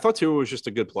 Yeah, I thought Tua was just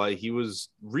a good play. He was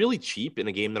really cheap in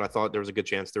a game that I thought there was a good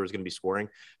chance there was going to be scoring.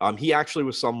 He actually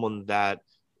was someone that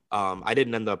I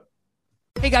didn't end up.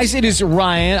 Hey guys, it is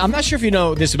Ryan. I'm not sure if you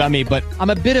know this about me, but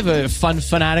I'm a bit of a fun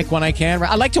fanatic when I can.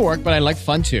 I like to work, but I like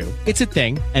fun too. It's a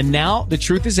thing. And now the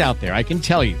truth is out there. I can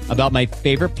tell you about my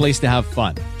favorite place to have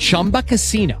fun. Chumba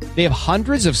Casino. They have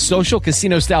hundreds of social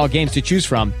casino style games to choose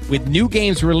from with new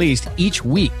games released each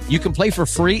week. You can play for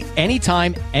free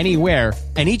anytime, anywhere.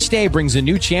 And each day brings a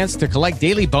new chance to collect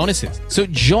daily bonuses. So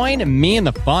join me in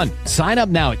the fun. Sign up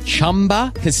now at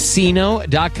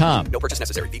ChumbaCasino.com. No purchase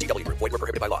necessary. VGW. Void where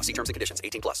prohibited by law. See terms and conditions.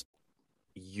 18+.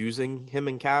 Using him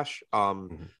in cash,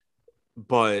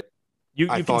 but you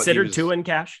considered Tua in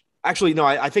cash? Actually, no.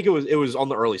 I think it was on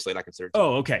the early slate. I considered.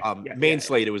 Oh, okay.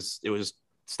 Slate. It was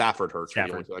Stafford Hurts.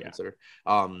 Stafford, I considered.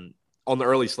 On the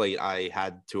early slate, I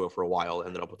had Tua for a while.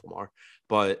 Ended up with Lamar,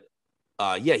 but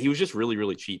he was just really,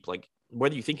 really cheap. Like,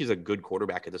 whether you think he's a good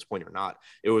quarterback at this point or not,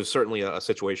 it was certainly a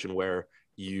situation where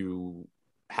you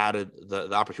had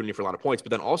the opportunity for a lot of points, but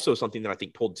then also something that I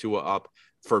think pulled Tua up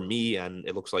for me, and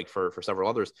it looks like for several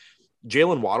others.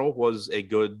 Jalen Waddle was a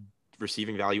good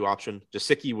receiving value option.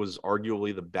 Gesicki was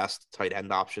arguably the best tight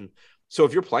end option. So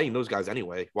if you're playing those guys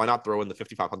anyway, why not throw in the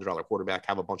 $5,500 quarterback,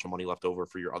 have a bunch of money left over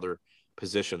for your other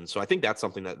positions? So I think that's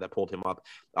something that pulled him up.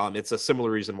 It's a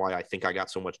similar reason why I think I got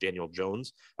so much Daniel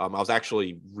Jones. I was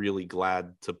actually really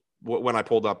glad when I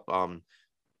pulled up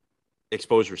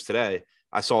exposures today,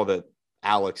 I saw that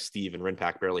Alex, Steve, and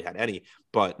Rinpack barely had any,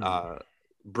 but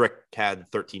Brick had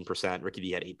 13%, Ricky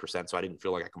D had 8%. So I didn't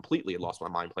feel like I completely had lost my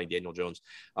mind playing Daniel Jones.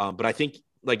 But I think,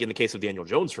 like in the case of Daniel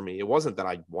Jones, for me, it wasn't that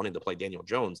I wanted to play Daniel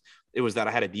Jones. It was that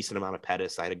I had a decent amount of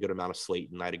Pettis. I had a good amount of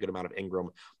Slayton. I had a good amount of Ingram.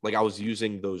 Like I was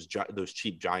using those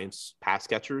cheap Giants pass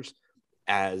catchers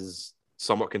as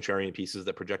somewhat contrarian pieces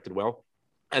that projected well.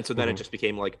 And so then it just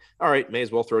became like, all right, may as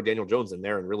well throw Daniel Jones in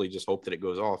there and really just hope that it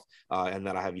goes off and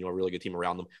that I have, a really good team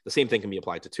around them. The same thing can be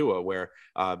applied to Tua, where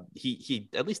he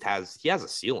at least has a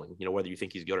ceiling, whether you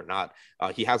think he's good or not.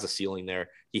 He has a ceiling there.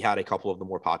 He had a couple of the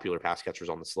more popular pass catchers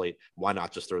on the slate. Why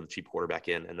not just throw the cheap quarterback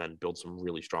in and then build some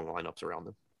really strong lineups around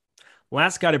them?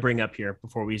 Last guy to bring up here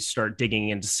before we start digging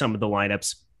into some of the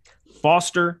lineups,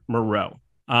 Foster Moreau.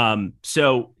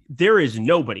 So there is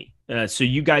nobody. So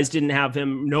you guys didn't have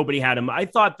him. Nobody had him. I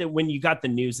thought that when you got the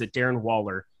news that Darren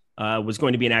Waller was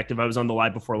going to be inactive, I was on the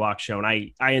Live Before Lock show, and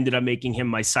I ended up making him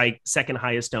my second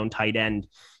highest owned tight end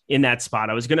in that spot.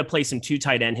 I was going to play some 2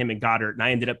 tight end, him and Goddard, and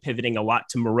I ended up pivoting a lot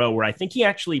to Moreau, where I think he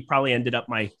actually probably ended up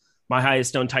my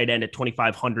highest owned tight end at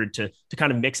 2,500 to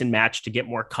kind of mix and match to get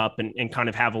more cup and kind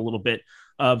of have a little bit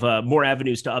of more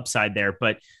avenues to upside there.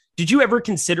 But did you ever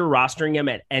consider rostering him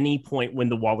at any point when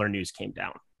the Waller news came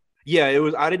down? Yeah, it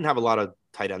was. I didn't have a lot of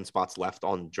tight end spots left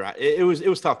on draft. It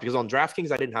was tough because on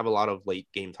DraftKings I didn't have a lot of late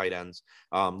game tight ends.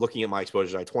 Looking at my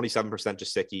exposures, I had 27%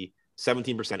 Gesicki,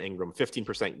 17% Ingram,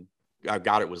 15%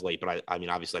 Goddard was late, but I mean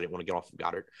obviously I didn't want to get off of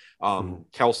Goddard.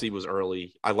 Kelsey was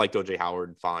early. I liked OJ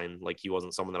Howard fine. Like he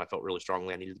wasn't someone that I felt really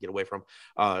strongly I needed to get away from.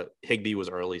 Higbee was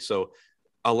early, so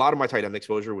a lot of my tight end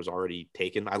exposure was already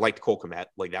taken. I liked Cole Kmet.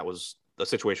 Like that was a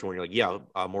situation where you're like, yeah,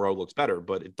 Moreau looks better,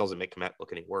 but it doesn't make Kmet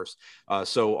look any worse.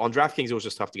 So on DraftKings, it was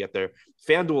just tough to get there.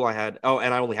 FanDuel, I had,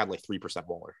 and I only had like 3%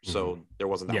 Waller. So there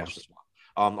wasn't that much to swap.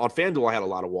 On FanDuel, I had a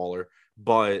lot of Waller,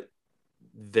 but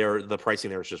the pricing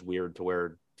there is just weird to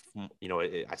where,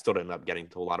 I still ended up getting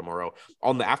to a lot of Moreau.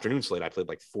 On the afternoon slate, I played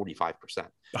like 45%.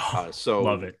 So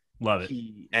love it.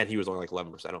 He was only like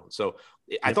 11% owned. So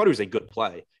I thought he was a good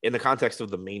play in the context of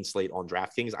the main slate on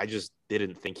DraftKings. I just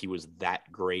didn't think he was that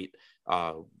great,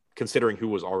 considering who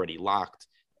was already locked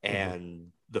and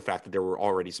the fact that there were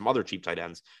already some other cheap tight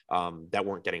ends that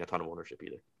weren't getting a ton of ownership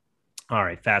either. All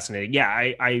right. Fascinating.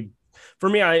 Yeah. For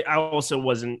me, I also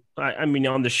wasn't, I mean,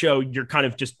 on the show, you're kind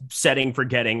of just setting,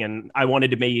 forgetting, and I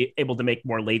wanted to be able to make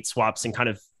more late swaps and kind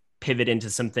of pivot into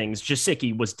some things.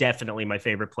 Gesicki was definitely my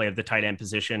favorite play of the tight end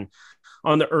position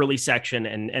on the early section,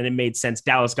 and it made sense.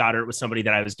 Dallas Goedert was somebody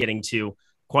that I was getting to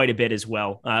quite a bit as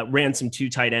well. Ran some 2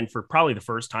 tight end for probably the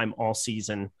first time all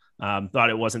season. Thought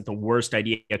it wasn't the worst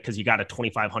idea because you got a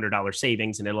 $2,500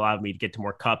 savings and it allowed me to get to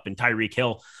more cup and Tyreek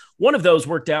Hill. One of those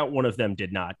worked out. One of them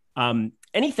did not.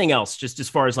 Anything else just as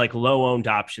far as like low owned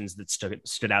options that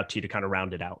stood out to you to kind of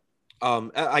round it out?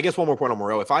 I guess one more point on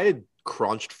Moreau. If I had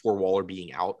crunched for Waller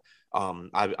being out,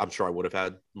 I'm sure I would have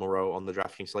had Moreau on the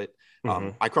DraftKings slate.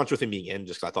 I crunched with him being in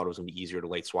just because I thought it was going to be easier to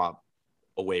late swap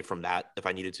away from that if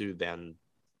I needed to than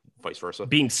vice versa.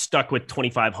 Being stuck with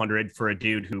 2,500 for a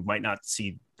dude who might not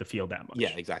see the field that much. Yeah,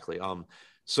 exactly.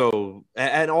 So,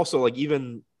 and also like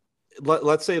even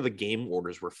let's say the game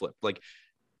orders were flipped. Like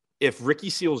if Ricky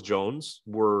Seals-Jones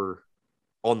were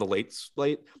on the late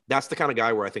slate, that's the kind of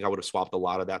guy where I think I would have swapped a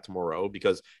lot of that to Moreau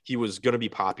because he was going to be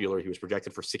popular. He was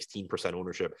projected for 16%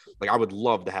 ownership. Like I would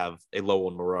love to have a low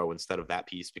on Moreau instead of that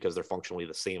piece because they're functionally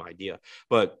the same idea.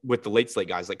 But with the late slate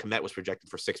guys, like Kmet was projected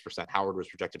for 6%, Howard was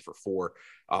projected for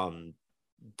 4%.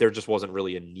 There just wasn't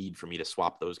really a need for me to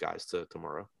swap those guys to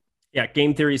Moreau. Yeah,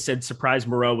 Game Theory said surprise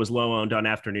Moreau was low owned on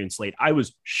afternoon slate. I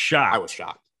was shocked.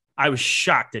 I was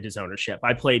shocked at his ownership.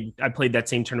 I played that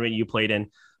same tournament you played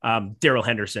in. Darrell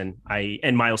Henderson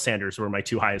and Miles Sanders were my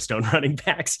 2 highest owned running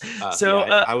backs.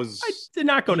 I did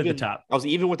not go to the top. I was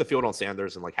even with the field on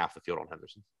Sanders and like half the field on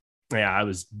Henderson. Yeah, I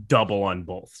was double on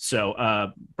both.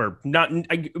 So,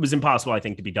 it was impossible, I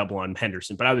think, to be double on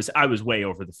Henderson, but I was way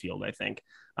over the field, I think.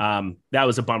 That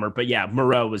was a bummer, but yeah,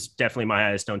 Moreau was definitely my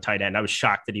highest owned tight end. I was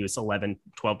shocked that he was 11,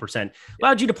 12%.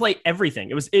 Allowed you to play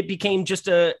everything. It became just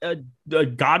a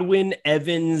Godwin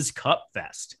Evans cup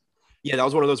fest. Yeah, that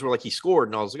was one of those where like he scored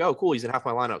and I was like, oh, cool. He's in half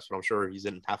my lineups, but I'm sure he's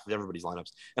in half of everybody's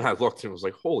lineups. And I looked and was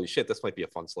like, holy shit, this might be a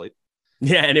fun slate.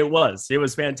 Yeah, and it was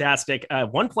fantastic.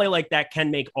 One play like that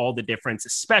can make all the difference,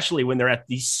 especially when they're at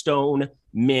the stone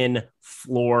min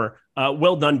floor.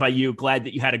 Well done by you. Glad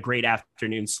that you had a great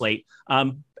afternoon slate.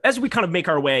 As we kind of make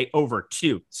our way over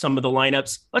to some of the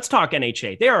lineups, let's talk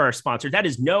NHA. They are our sponsor. That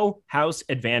is No House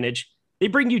Advantage. They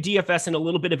bring you DFS in a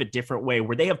little bit of a different way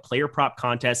where they have player prop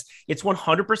contests. It's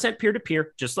 100%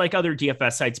 peer-to-peer, just like other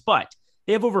DFS sites, but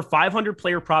they have over 500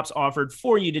 player props offered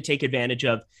for you to take advantage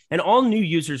of. And all new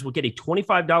users will get a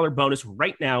 $25 bonus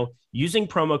right now using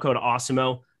promo code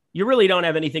AWESEMO. You really don't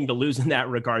have anything to lose in that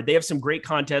regard. They have some great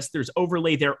contests. There's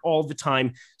overlay there all the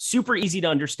time. Super easy to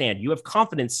understand. You have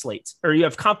confidence spots,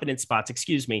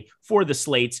 for the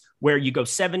slates where you go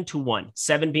 7-1,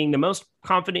 7 being the most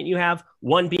confident you have,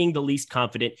 1 being the least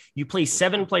confident. You play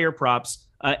 7 player props,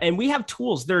 and we have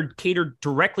tools that are catered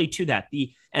directly to that.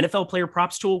 The NFL player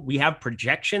props tool, we have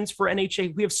projections for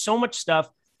NHA. We have so much stuff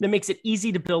that makes it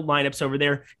easy to build lineups over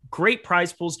there. Great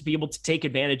prize pools to be able to take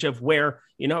advantage of where,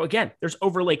 again, there's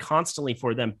overlay constantly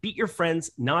for them. Beat your friends,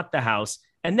 not the house.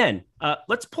 And then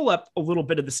let's pull up a little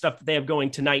bit of the stuff that they have going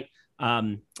tonight.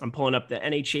 I'm pulling up the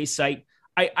NHA site.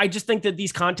 I just think that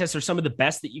these contests are some of the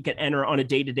best that you can enter on a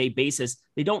day-to-day basis.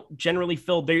 They don't generally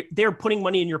fill. They're putting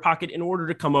money in your pocket in order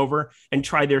to come over and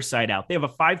try their site out. They have a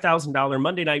 $5,000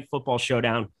 Monday Night Football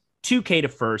Showdown, 2K to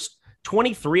first,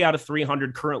 23 out of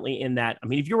 300 currently in that. I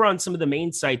mean, if you're on some of the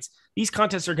main sites, these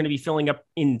contests are going to be filling up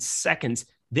in seconds.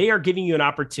 They are giving you an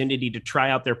opportunity to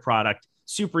try out their product.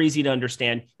 Super easy to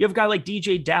understand. You have a guy like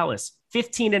DJ Dallas,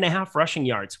 15.5 rushing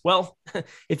yards. Well,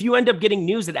 if you end up getting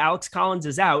news that Alex Collins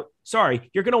is out, sorry,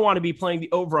 you're going to want to be playing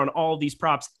the over on all of these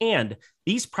props. And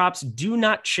these props do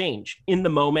not change in the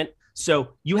moment.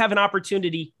 So you have an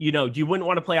opportunity, you wouldn't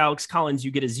want to play Alex Collins.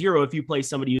 You get a 0 if you play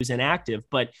somebody who's inactive.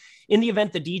 But in the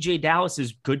event that DJ Dallas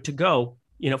is good to go,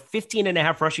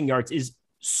 15.5 rushing yards is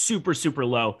super, super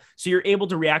low. So you're able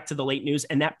to react to the late news,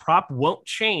 and that prop won't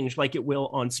change like it will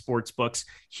on sports books.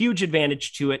 Huge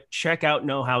advantage to it. Check out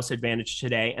No House Advantage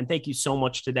today. And thank you so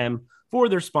much to them for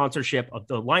their sponsorship of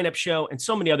the lineup show and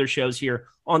so many other shows here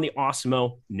on the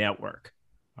Awesemo Network.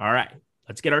 All right,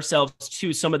 let's get ourselves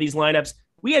to some of these lineups.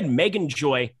 We had Megan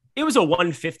Joy. It was a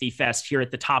 150 fest here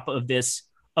at the top of this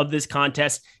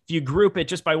contest. If you group it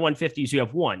just by 150s, you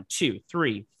have 1, 2,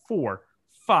 3, 4,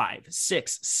 5,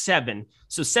 6, 7.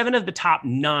 So 7 of the top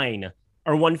 9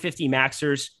 are 150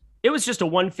 maxers. It was just a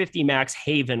 150 max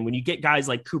haven when you get guys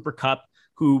like Cooper Kupp,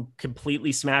 who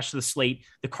completely smashed the slate.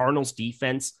 The Cardinals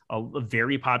defense, a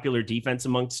very popular defense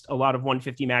amongst a lot of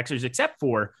 150 maxers, except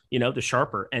for, the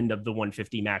sharper end of the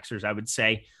 150 maxers, I would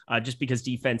say, just because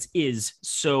defense is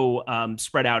so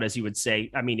spread out, as you would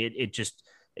say. I mean, it just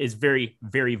is very,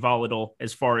 very volatile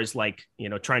as far as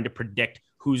trying to predict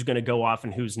who's going to go off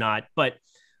and who's not. But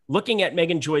looking at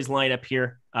Megan Joy's lineup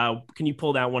here, can you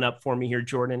pull that one up for me here,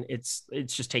 Jordan? It's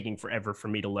just taking forever for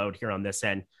me to load here on this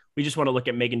end. We just want to look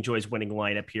at Megan Joy's winning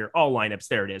lineup here. All lineups.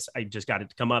 There it is. I just got it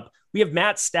to come up. We have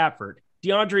Matt Stafford,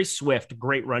 DeAndre Swift,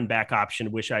 great run back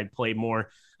option. Wish I'd played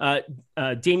more.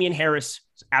 Damian Harris,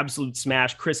 absolute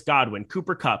smash. Chris Godwin,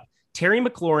 Cooper Kupp, Terry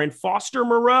McLaurin, Foster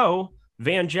Moreau,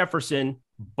 Van Jefferson,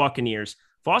 Buccaneers.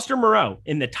 Foster Moreau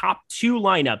in the top 2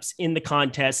 lineups in the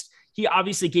contest. He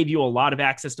obviously gave you a lot of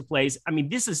access to plays. I mean,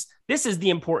 this is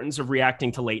the importance of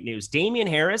reacting to late news. Damian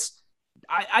Harris,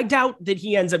 I doubt that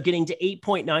he ends up getting to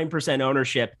 8.9%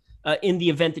 ownership in the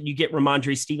event that you get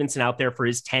Ramondre Stevenson out there for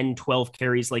his 10, 12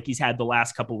 carries like he's had the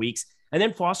last couple weeks. And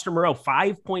then Foster Moreau,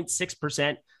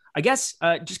 5.6%. I guess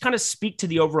just kind of speak to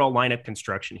the overall lineup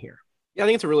construction here. Yeah, I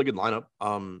think it's a really good lineup.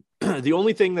 The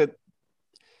only thing that,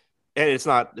 and it's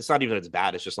not even that it's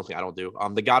bad, it's just something I don't do.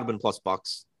 The Godwin plus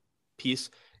Bucks piece.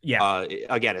 Yeah.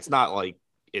 Again, it's not like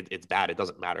it's bad. It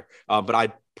doesn't matter. But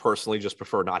I personally just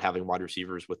prefer not having wide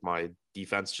receivers with my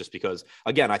defense, just because,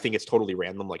 again, I think it's totally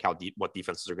random, like what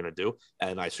defenses are going to do.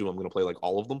 And I assume I'm going to play like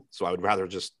all of them. So I would rather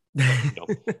just,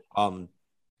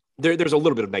 there's a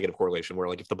little bit of negative correlation where,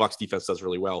 like, if the Bucks defense does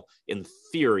really well, in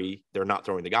theory, they're not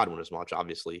throwing the Godwin as much.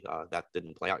 Obviously, that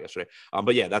didn't play out yesterday.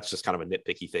 But yeah, that's just kind of a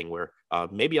nitpicky thing where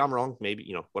maybe I'm wrong,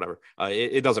 maybe, whatever.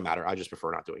 It doesn't matter. I just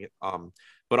prefer not doing it.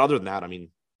 But other than that, I mean,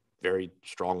 very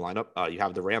strong lineup. You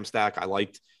have the Ram stack.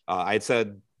 I had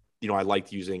said, I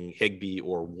liked using Higbee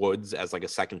or Woods as like a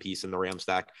second piece in the Ram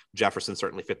stack. Jefferson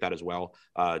certainly fit that as well.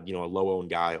 A low owned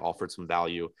guy, offered some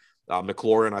value.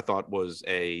 McLaurin, I thought, was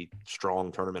a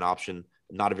strong tournament option.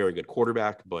 Not a very good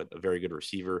quarterback, but a very good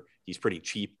receiver. He's pretty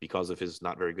cheap because of his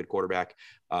not very good quarterback.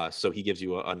 So he gives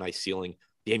you a nice ceiling.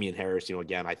 Damian Harris,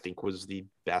 again, I think was the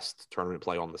best tournament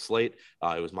play on the slate.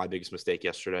 It was my biggest mistake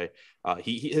yesterday.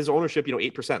 His ownership,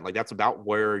 8%, like that's about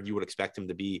where you would expect him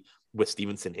to be with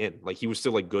Stevenson in. Like he was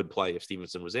still a good play if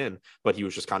Stevenson was in, but he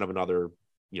was just kind of another,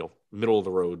 middle of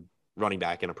the road running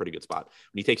back in a pretty good spot.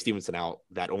 When you take Stevenson out,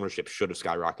 that ownership should have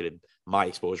skyrocketed. My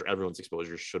exposure, everyone's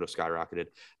exposure should have skyrocketed.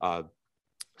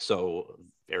 So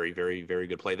very, very, very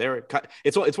good play there.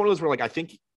 It's one of those where like, I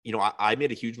think, I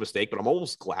made a huge mistake, but I'm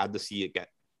almost glad to see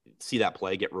that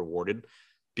play get rewarded,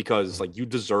 because like you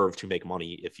deserve to make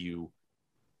money if you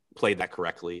played that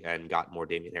correctly and got more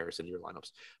Damian Harris into your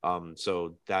lineups.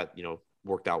 So that,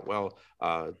 worked out well.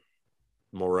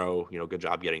 Moreau, good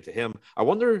job getting to him. I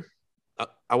wonder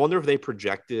if they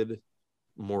projected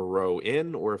Moreau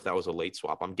in or if that was a late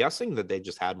swap. I'm guessing that they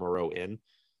just had Moreau in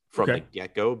from the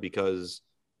get-go, because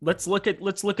let's look at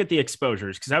the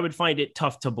exposures, because I would find it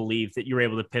tough to believe that you're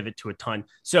able to pivot to a ton.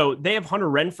 So they have Hunter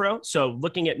Renfrow. So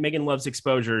looking at Megan Love's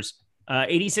exposures,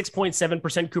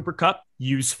 86.7% Cooper Kupp,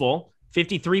 useful.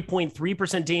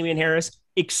 53.3% Damian Harris,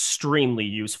 extremely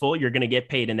useful. You're going to get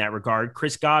paid in that regard.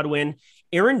 Chris Godwin,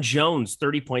 Aaron Jones,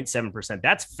 30.7%.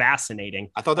 That's fascinating.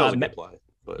 I thought that was a good play.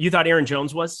 But... You thought Aaron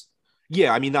Jones was?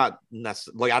 Yeah, I mean, not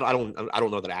like I don't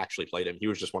know that I actually played him. He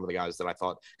was just one of the guys that I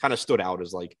thought kind of stood out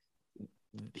as like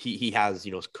he has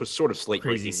sort of slate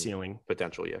crazy ceiling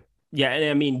potential. Yeah, and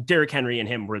I mean, Derrick Henry and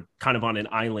him were kind of on an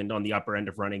island on the upper end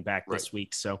of running back this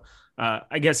week. So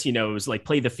I guess, it was like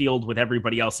play the field with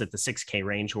everybody else at the 6K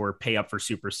range or pay up for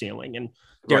super ceiling. And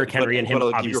Derrick Henry and him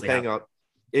obviously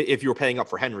if you were paying up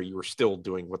for Henry, you were still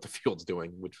doing what the field's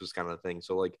doing, which was kind of the thing.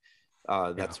 So like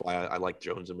that's why I like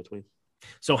Jones in between.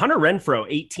 So Hunter Renfrow,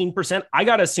 18%. I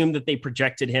got to assume that they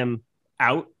projected him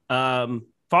out.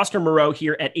 Foster Moreau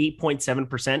here at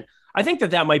 8.7%. I think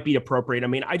that might be appropriate. I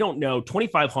mean, I don't know.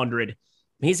 2,500.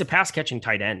 He's a pass catching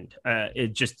tight end.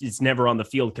 It's never on the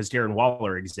field because Darren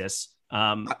Waller exists.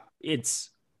 I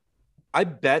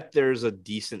bet there's a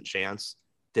decent chance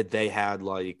that they had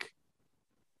like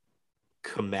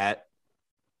Kmet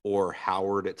or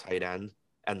Howard at tight end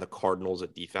and the Cardinals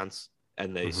at defense,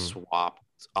 and they swapped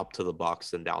up to the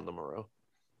Bucks and down to Moreau.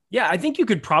 Yeah, I think you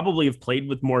could probably have played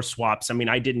with more swaps. I mean,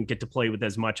 I didn't get to play with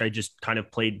as much. I just kind of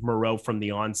played Moreau from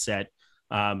the onset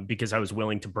because I was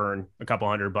willing to burn a couple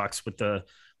 $100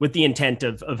 with the intent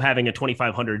of having a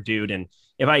 2,500 dude. And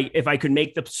if I could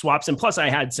make the swaps, and plus I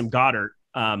had some Goddard,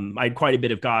 I had quite a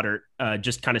bit of Goddard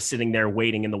just kind of sitting there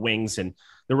waiting in the wings. And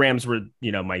the Rams were,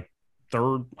 my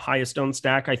third highest owned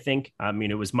stack, I think. I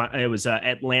mean, it was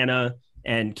Atlanta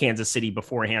and Kansas City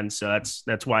beforehand. So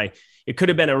that's why it could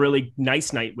have been a really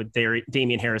nice night with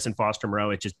Damian Harris and Foster Moreau.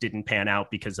 It just didn't pan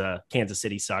out because Kansas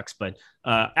City sucks, but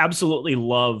absolutely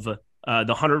love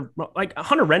the Hunter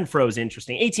Renfrow is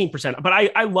interesting, 18%, but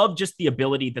I love just the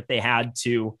ability that they had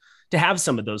to have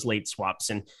some of those late swaps.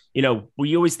 And,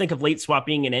 we always think of late swap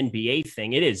being an NBA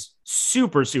thing. It is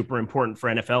super, super important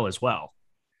for NFL as well.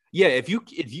 Yeah, if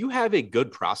you have a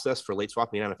good process for late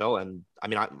swapping in NFL, and I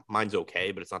mean, mine's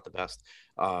okay, but it's not the best.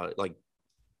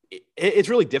 It's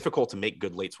really difficult to make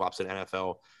good late swaps in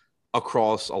NFL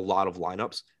across a lot of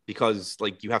lineups because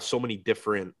like you have so many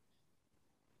different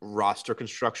roster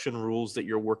construction rules that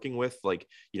you're working with, like,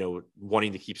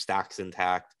 wanting to keep stacks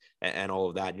intact and all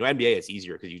of that. NBA, it's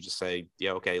easier because you just say,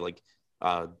 yeah, okay, like,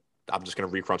 I'm just going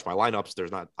to recrunch my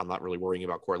lineups. I'm not really worrying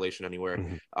about correlation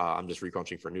anywhere. I'm just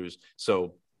recrunching for news.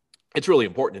 So it's really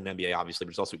important in NBA, obviously,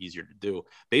 but it's also easier to do.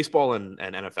 Baseball and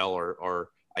NFL are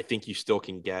I think you still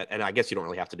can get, and I guess you don't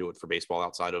really have to do it for baseball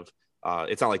outside of,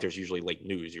 it's not like there's usually late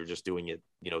news. You're just doing it,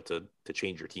 to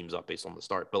change your teams up based on the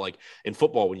start. But like in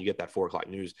football, when you get that 4:00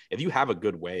 news, if you have a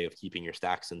good way of keeping your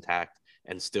stacks intact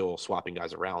and still swapping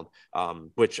guys around,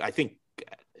 which I think,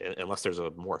 unless there's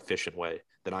a more efficient way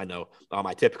than I know,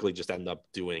 I typically just end up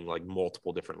doing like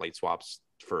multiple different late swaps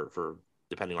for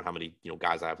depending on how many,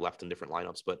 guys I have left in different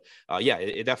lineups. But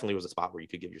it definitely was a spot where you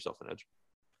could give yourself an edge.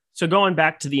 So going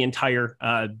back to the entire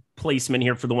placement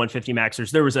here for the 150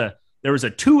 Maxers, there was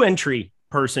a 2-entry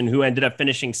person who ended up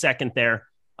finishing second there.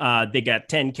 They got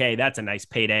 10K. That's a nice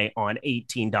payday on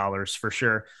 $18 for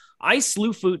sure. I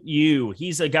Slewfoot you.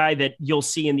 He's a guy that you'll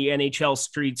see in the NHL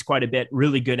streets quite a bit.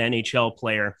 Really good NHL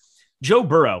player. Joe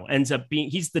Burrow ends up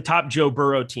he's the top Joe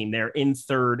Burrow team there in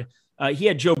third. He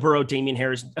had Joe Burrow, Damian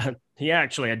Harris. He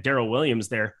actually had Darrell Williams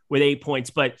there with 8 points.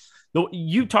 But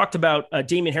you talked about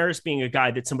Damian Harris being a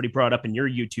guy that somebody brought up in your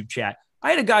YouTube chat. I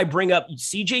had a guy bring up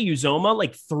CJ Uzomah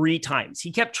like 3 times.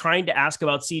 He kept trying to ask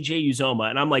about CJ Uzomah.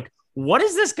 And I'm like, what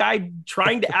is this guy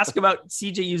trying to ask about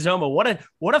CJ Uzomah?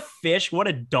 What a fish. What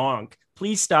a donk.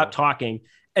 Please stop talking.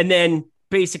 And then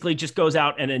basically just goes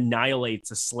out and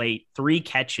annihilates a slate, 3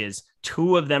 catches,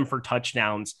 2 of them for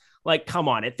touchdowns. Like, come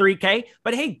on, at 3K.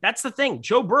 But hey, that's the thing.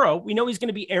 Joe Burrow, we know he's going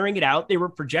to be airing it out. They were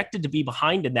projected to be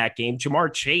behind in that game.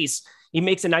 Jamar Chase, he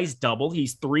makes a nice double.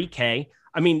 He's 3K.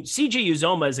 I mean, CJ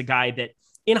Uzoma is a guy that,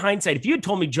 in hindsight, if you had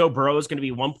told me Joe Burrow is going to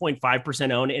be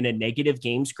 1.5% owned in a negative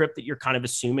game script that you're kind of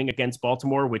assuming against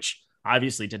Baltimore, which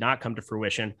obviously did not come to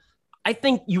fruition, I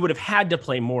think you would have had to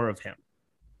play more of him.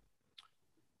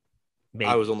 Maybe.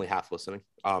 I was only half listening.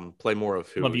 Play more of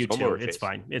who? Love you too. It's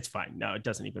fine. It's fine. No, it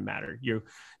doesn't even matter. You're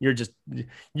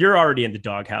already in the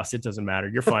doghouse. It doesn't matter.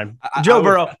 You're fine. Joe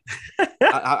Burrow.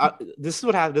 This is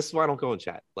what happens. This is why I don't go in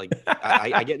chat. Like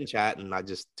I get in chat and I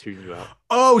just tune you out.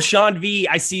 Oh, Sean V.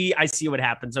 I see what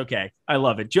happens. Okay. I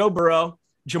love it. Joe Burrow,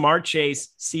 Jamar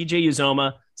Chase, CJ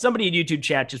Uzoma. Somebody in YouTube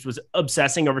chat just was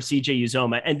obsessing over CJ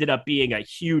Uzoma, ended up being a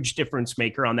huge difference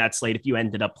maker on that slate if you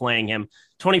ended up playing him.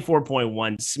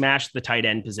 24.1, smashed the tight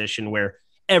end position where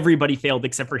everybody failed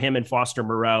except for him and Foster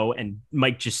Moreau and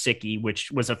Mike Gesicki,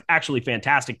 which was actually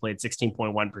fantastic play at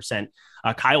 16.1%.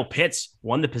 Kyle Pitts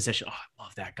won the position. Oh, I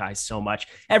love that guy so much.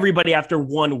 Everybody after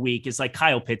 1 week is like,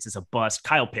 Kyle Pitts is a bust.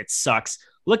 Kyle Pitts sucks.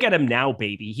 Look at him now,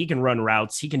 baby. He can run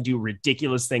routes. He can do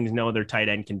ridiculous things no other tight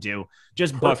end can do.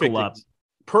 Just buckle up.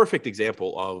 Perfect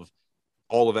example of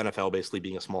all of NFL basically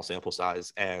being a small sample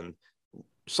size and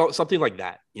something like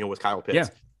that, with Kyle Pitts.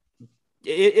 Yeah.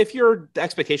 If your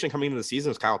expectation coming into the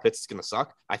season is Kyle Pitts is going to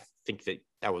suck, I think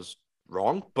that was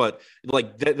wrong. But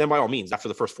then by all means, after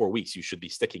the first 4 weeks, you should be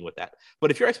sticking with that. But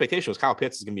if your expectation was Kyle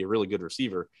Pitts is going to be a really good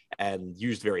receiver and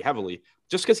used very heavily,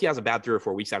 just because he has a bad 3 or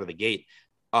 4 weeks out of the gate,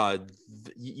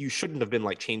 you shouldn't have been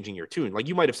changing your tune.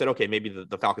 You might have said, okay, maybe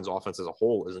the Falcons offense as a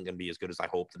whole isn't going to be as good as I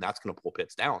hoped, and that's going to pull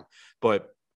Pitts down.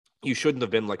 But you shouldn't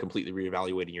have been completely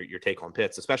reevaluating your take on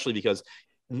Pitts, especially because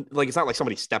it's not like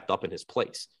somebody stepped up in his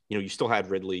place. You still had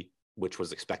Ridley, which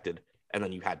was expected, and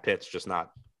then you had Pitts just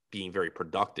not being very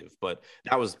productive. But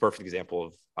that was the perfect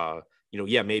example of,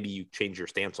 maybe you change your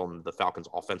stance on the Falcons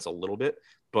offense a little bit,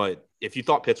 but if you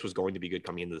thought Pitts was going to be good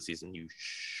coming into the season, you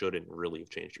shouldn't really have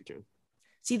changed your tune.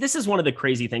 See, this is one of the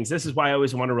crazy things. This is why I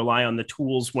always want to rely on the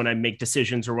tools when I make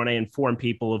decisions or when I inform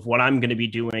people of what I'm going to be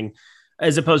doing,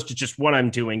 as opposed to just what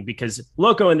I'm doing. Because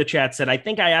Loco in the chat said, I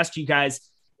think I asked you guys,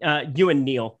 you and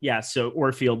Neil. Yeah. So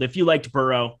Orfield, if you liked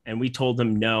Burrow, and we told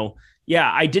him no. Yeah,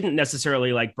 I didn't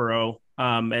necessarily like Burrow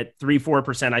at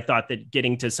 3-4%. I thought that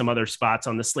getting to some other spots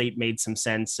on the slate made some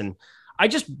sense. And I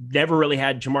just never really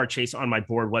had Jamar Chase on my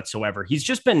board whatsoever. He's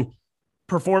just been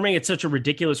performing at such a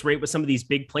ridiculous rate with some of these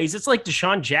big plays. It's like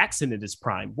Deshaun Jackson at his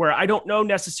prime, where I don't know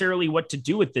necessarily what to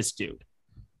do with this dude.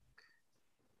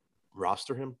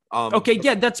 Roster him. Okay.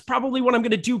 Yeah, that's probably what I'm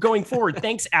going to do going forward.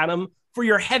 Thanks, Adam, for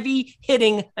your heavy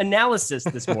hitting analysis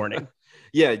this morning.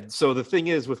 Yeah. So the thing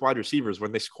is with wide receivers,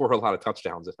 when they score a lot of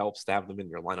touchdowns, it helps to have them in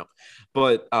your lineup.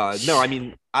 But no, I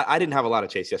mean, I didn't have a lot of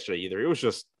Chase yesterday either. It was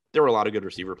just, there were a lot of good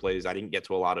receiver plays. I didn't get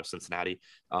to a lot of Cincinnati.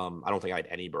 I don't think I had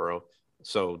any Burrow.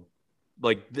 So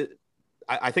I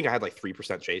think I had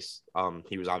 3% Chase.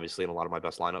 He was obviously in a lot of my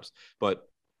best lineups, but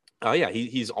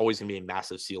he's always going to be a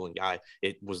massive ceiling guy.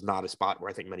 It was not a spot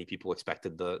where I think many people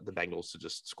expected the Bengals to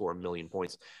just score 1 million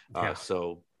points.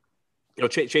 So,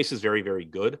 Chase is very, very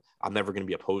good. I'm never going to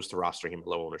be opposed to rostering him at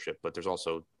low ownership, but there's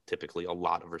also typically a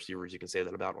lot of receivers you can say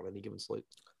that about on any given slate.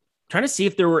 Trying to see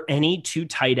if there were any 2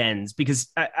 tight ends, because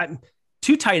I'm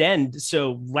 2 tight end.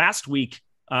 So last week,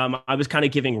 I was kind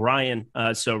of giving Ryan,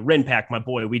 so Renpack, my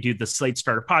boy, we do the Slate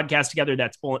Starter podcast together.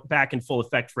 That's back in full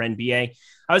effect for NBA.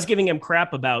 I was giving him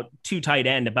crap about 2 tight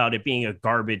end, about it being a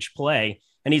garbage play.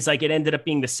 And he's like, it ended up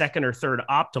being the 2nd or 3rd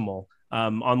optimal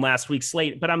on last week's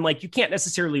slate. But I'm like, you can't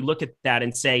necessarily look at that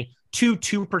and say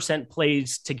 2%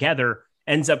 plays together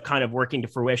ends up kind of working to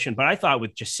fruition. But I thought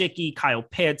with Gesicki, Kyle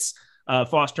Pitts,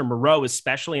 Foster Moreau,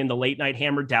 especially in the late night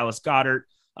hammer, Dallas Goedert,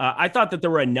 I thought that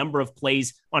there were a number of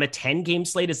plays on a 10-game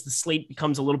slate as the slate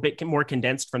becomes a little bit more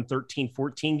condensed from 13,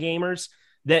 14 gamers,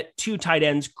 that 2 tight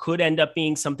ends could end up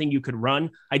being something you could run.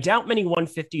 I doubt many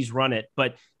 150s run it,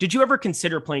 but did you ever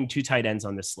consider playing 2 tight ends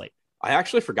on this slate? I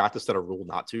actually forgot to set a rule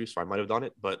not to, so I might have done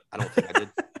it, but I don't think I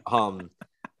did.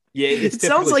 Yeah, it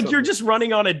sounds like you're just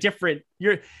running on a different.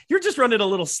 You're just running a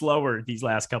little slower these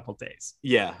last couple of days.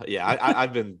 Yeah.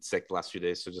 I've been sick the last few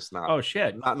days, so just not. Oh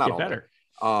shit! Not Get all better.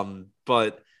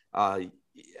 But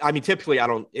I mean, typically I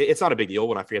don't. It's not a big deal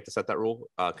when I forget to set that rule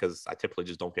because I typically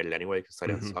just don't get it anyway because tight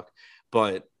ends suck.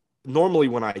 But normally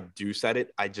when I do set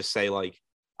it, I just say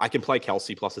I can play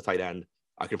Kelsey plus a tight end.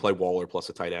 I can play Waller plus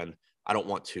a tight end. I don't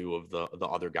want 2 of the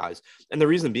other guys, and the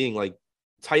reason being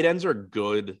tight ends are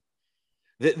good.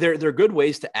 they're good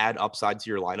ways to add upside to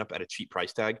your lineup at a cheap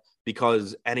price tag,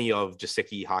 because any of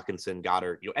Gesicki, Hawkinson,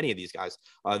 Goddard, any of these guys,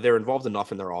 they're involved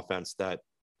enough in their offense that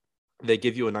they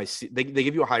give you they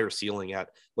give you a higher ceiling at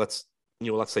let's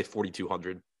say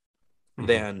 4,200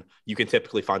 than you can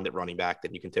typically find at running back,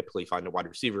 than you can typically find a wide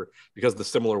receiver, because the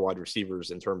similar wide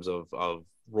receivers in terms of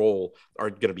role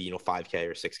are going to be 5K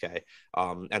or 6K,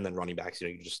 and then running backs,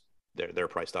 they're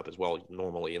priced up as well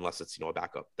normally, unless it's a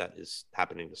backup that is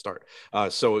happening to start.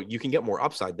 So you can get more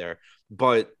upside there,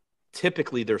 but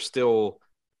typically they're still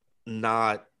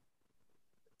not.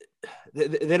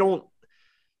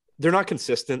 They're not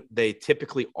consistent. They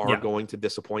typically are going to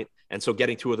disappoint, and so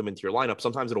getting two of them into your lineup,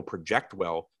 sometimes it'll project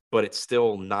well, but it's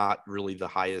still not really the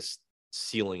highest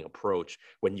ceiling approach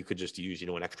when you could just use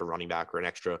an extra running back or an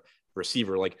extra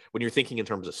receiver. Like when you're thinking in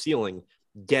terms of ceiling,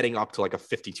 getting up to like a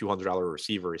 $5,200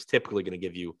 receiver is typically going to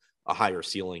give you a higher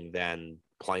ceiling than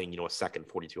playing, a second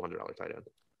 $4,200 tight end.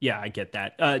 Yeah, I get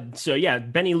that. So yeah,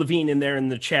 Benny Levine in there in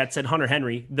the chat said Hunter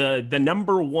Henry, the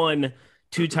number one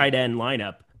 2 tight end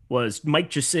lineup was Mike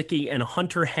Gesicki and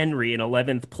Hunter Henry in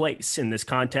 11th place in this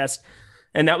contest.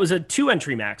 And that was a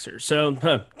 2-entry maxer. So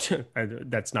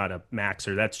that's not a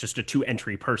maxer. That's just a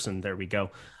 2-entry person. There we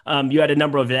go. You had a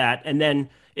number of that. And then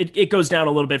it goes down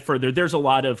a little bit further. There's a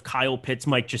lot of Kyle Pitts,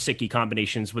 Mike Gesicki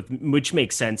combinations, which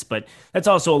makes sense, but that's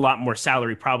also a lot more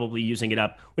salary probably using it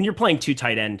up. When you're playing 2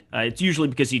 tight end, it's usually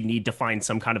because you need to find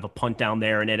some kind of a punt down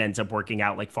there, and it ends up working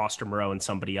out like Foster Moreau and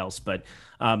somebody else. But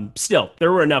still,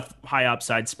 there were enough high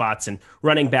upside spots. And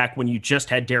running back, when you just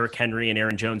had Derrick Henry and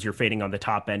Aaron Jones, you're fading on the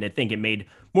top end. I think it made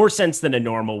more sense than a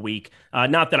normal week.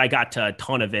 Not that I got to a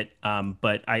ton of it,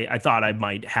 but I thought I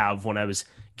might have when I was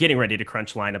getting ready to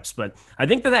crunch lineups. But I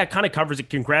think that kind of covers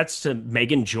it. Congrats to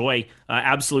Megan Joy.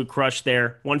 Absolute crush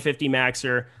there. 150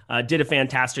 maxer. Did a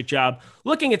fantastic job.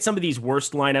 Looking at some of these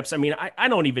worst lineups, I mean, I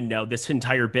don't even know this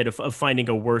entire bit of finding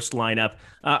a worst lineup.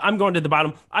 I'm going to the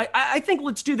bottom. I think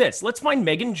let's do this. Let's find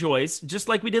Megan Joy's, just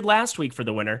like we did last week for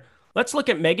the winner. Let's look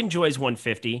at Megan Joy's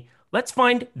 150. Let's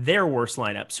find their worst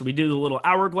lineup. So we do the little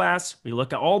hourglass. We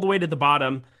look all the way to the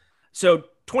bottom. So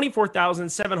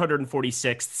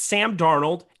 24,746. Sam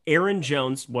Darnold, Aaron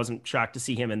Jones, wasn't shocked to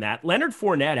see him in that. Leonard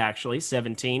Fournette, actually,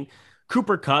 17.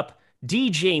 Cooper Kupp,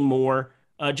 DJ Moore,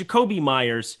 Jacoby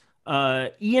Myers,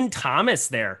 Ian Thomas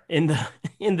there in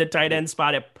the tight end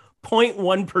spot at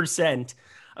 0.1%.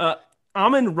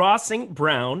 Amon-Ra St.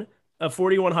 Brown,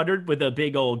 4,100 with a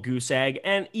big old goose egg,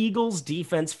 and Eagles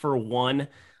defense for 1.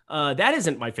 That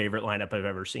isn't my favorite lineup I've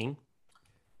ever seen.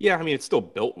 Yeah, I mean, it's still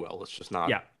built well. It's just not.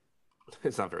 Yeah.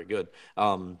 It's not very good.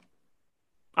 I'm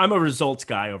a results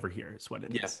guy over here. Is what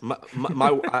it is. I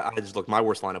just looked. My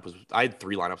worst lineup was, I had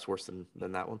 3 lineups worse than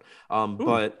that one.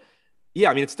 But yeah,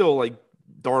 I mean, it's still like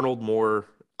Darnold, Moore.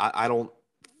 I don't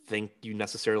think you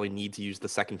necessarily need to use the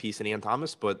second piece in Ian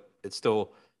Thomas, but it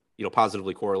still,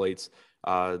 positively correlates.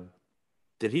 Did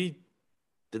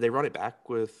they run it back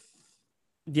with?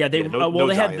 Yeah, they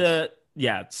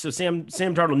had so Sam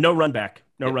Darnold, no run back.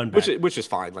 Run back. Which is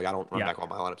fine. Like, I don't run back all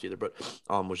my lineups either, but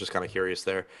was just kind of curious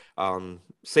there.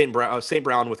 St.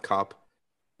 Brown with Kupp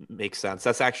makes sense.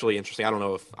 That's actually interesting. I don't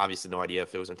know obviously no idea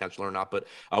if it was intentional or not, but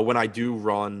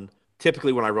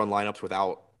typically when I run lineups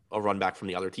without a run back from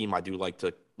the other team, I do like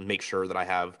to make sure that I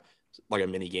have like a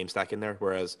mini game stack in there.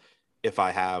 Whereas if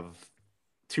I have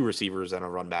 2 receivers and a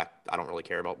run back, I don't really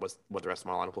care about what the rest of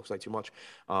my lineup looks like too much.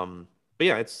 But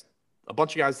yeah, it's a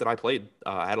bunch of guys that I played.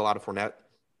 I had a lot of Fournette,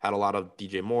 had a lot of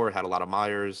DJ Moore, had a lot of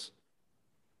Myers,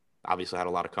 obviously had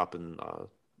a lot of Kupp, and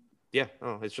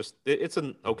it's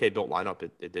an okay built lineup.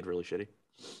 It did really shitty.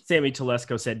 Sammy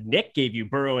Telesco said Nick gave you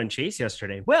Burrow and Chase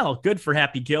yesterday. Well, good for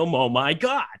Happy Gilmore. My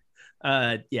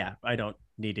God. Yeah, I don't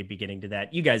need to be getting to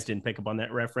that. You guys didn't pick up on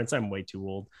that reference. I'm way too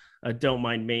old. Don't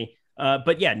mind me.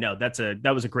 But yeah, no,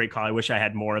 that was a great call. I wish I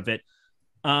had more of it.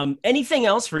 Anything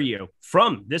else for you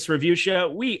from this review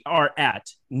show? We are at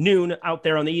noon out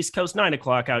there on the East Coast, 9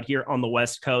 o'clock out here on the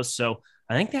West Coast. So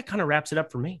I think that kind of wraps it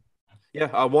up for me.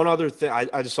 Yeah. One other thing,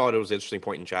 I just saw it was an interesting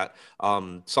point in chat.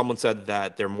 Someone said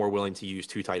that they're more willing to use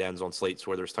 2 tight ends on slates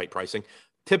where there's tight pricing.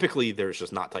 Typically, there's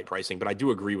just not tight pricing, but I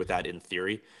do agree with that in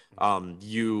theory.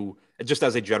 You just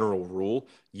as a general rule,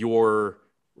 your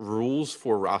rules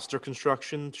for roster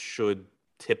construction should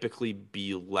typically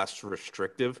be less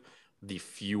restrictive the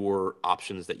fewer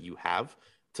options that you have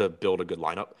to build a good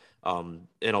lineup.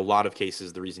 In a lot of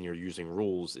cases, the reason you're using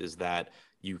rules is that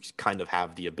you kind of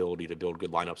have the ability to build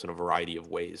good lineups in a variety of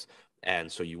ways.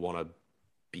 And so you want to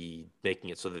be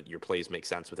making it so that your plays make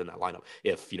sense within that lineup.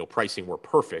 If, pricing were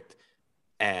perfect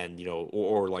and,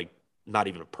 or like not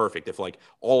even perfect, if like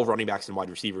all running backs and wide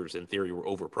receivers in theory were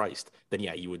overpriced, then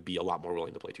yeah, you would be a lot more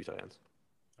willing to play 2 tight ends.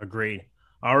 Agreed.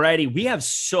 All righty. We have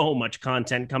so much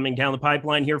content coming down the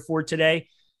pipeline here for today.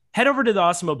 Head over to the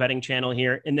Awesemo Betting channel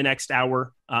here in the next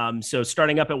hour. So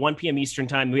starting up at 1 p.m. Eastern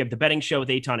time, we have the betting show with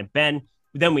Eitan and Ben.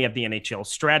 Then we have the NHL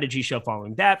strategy show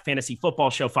following that, fantasy football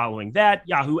show following that,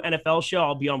 Yahoo NFL show.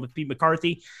 I'll be on with Pete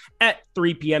McCarthy at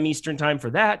 3 p.m. Eastern time for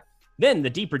that. Then the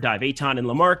deeper dive, Eitan and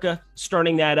LaMarca,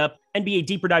 starting that up. NBA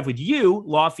deeper dive with you,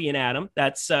 Lofty and Adam.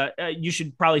 That's you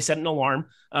should probably set an alarm.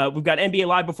 We've got NBA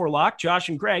Live Before Lock, Josh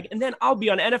and Greg. And then I'll be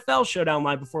on NFL Showdown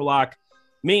Live Before Lock.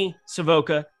 Me,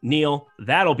 Savoca, Neil.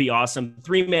 That'll be awesome.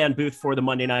 3-man booth for the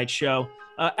Monday night show.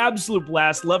 Absolute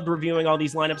blast. Loved reviewing all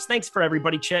these lineups. Thanks for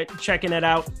everybody checking it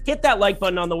out. Hit that like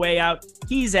button on the way out.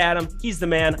 He's Adam. He's the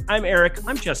man. I'm Eric.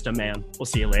 I'm just a man. We'll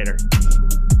see you later.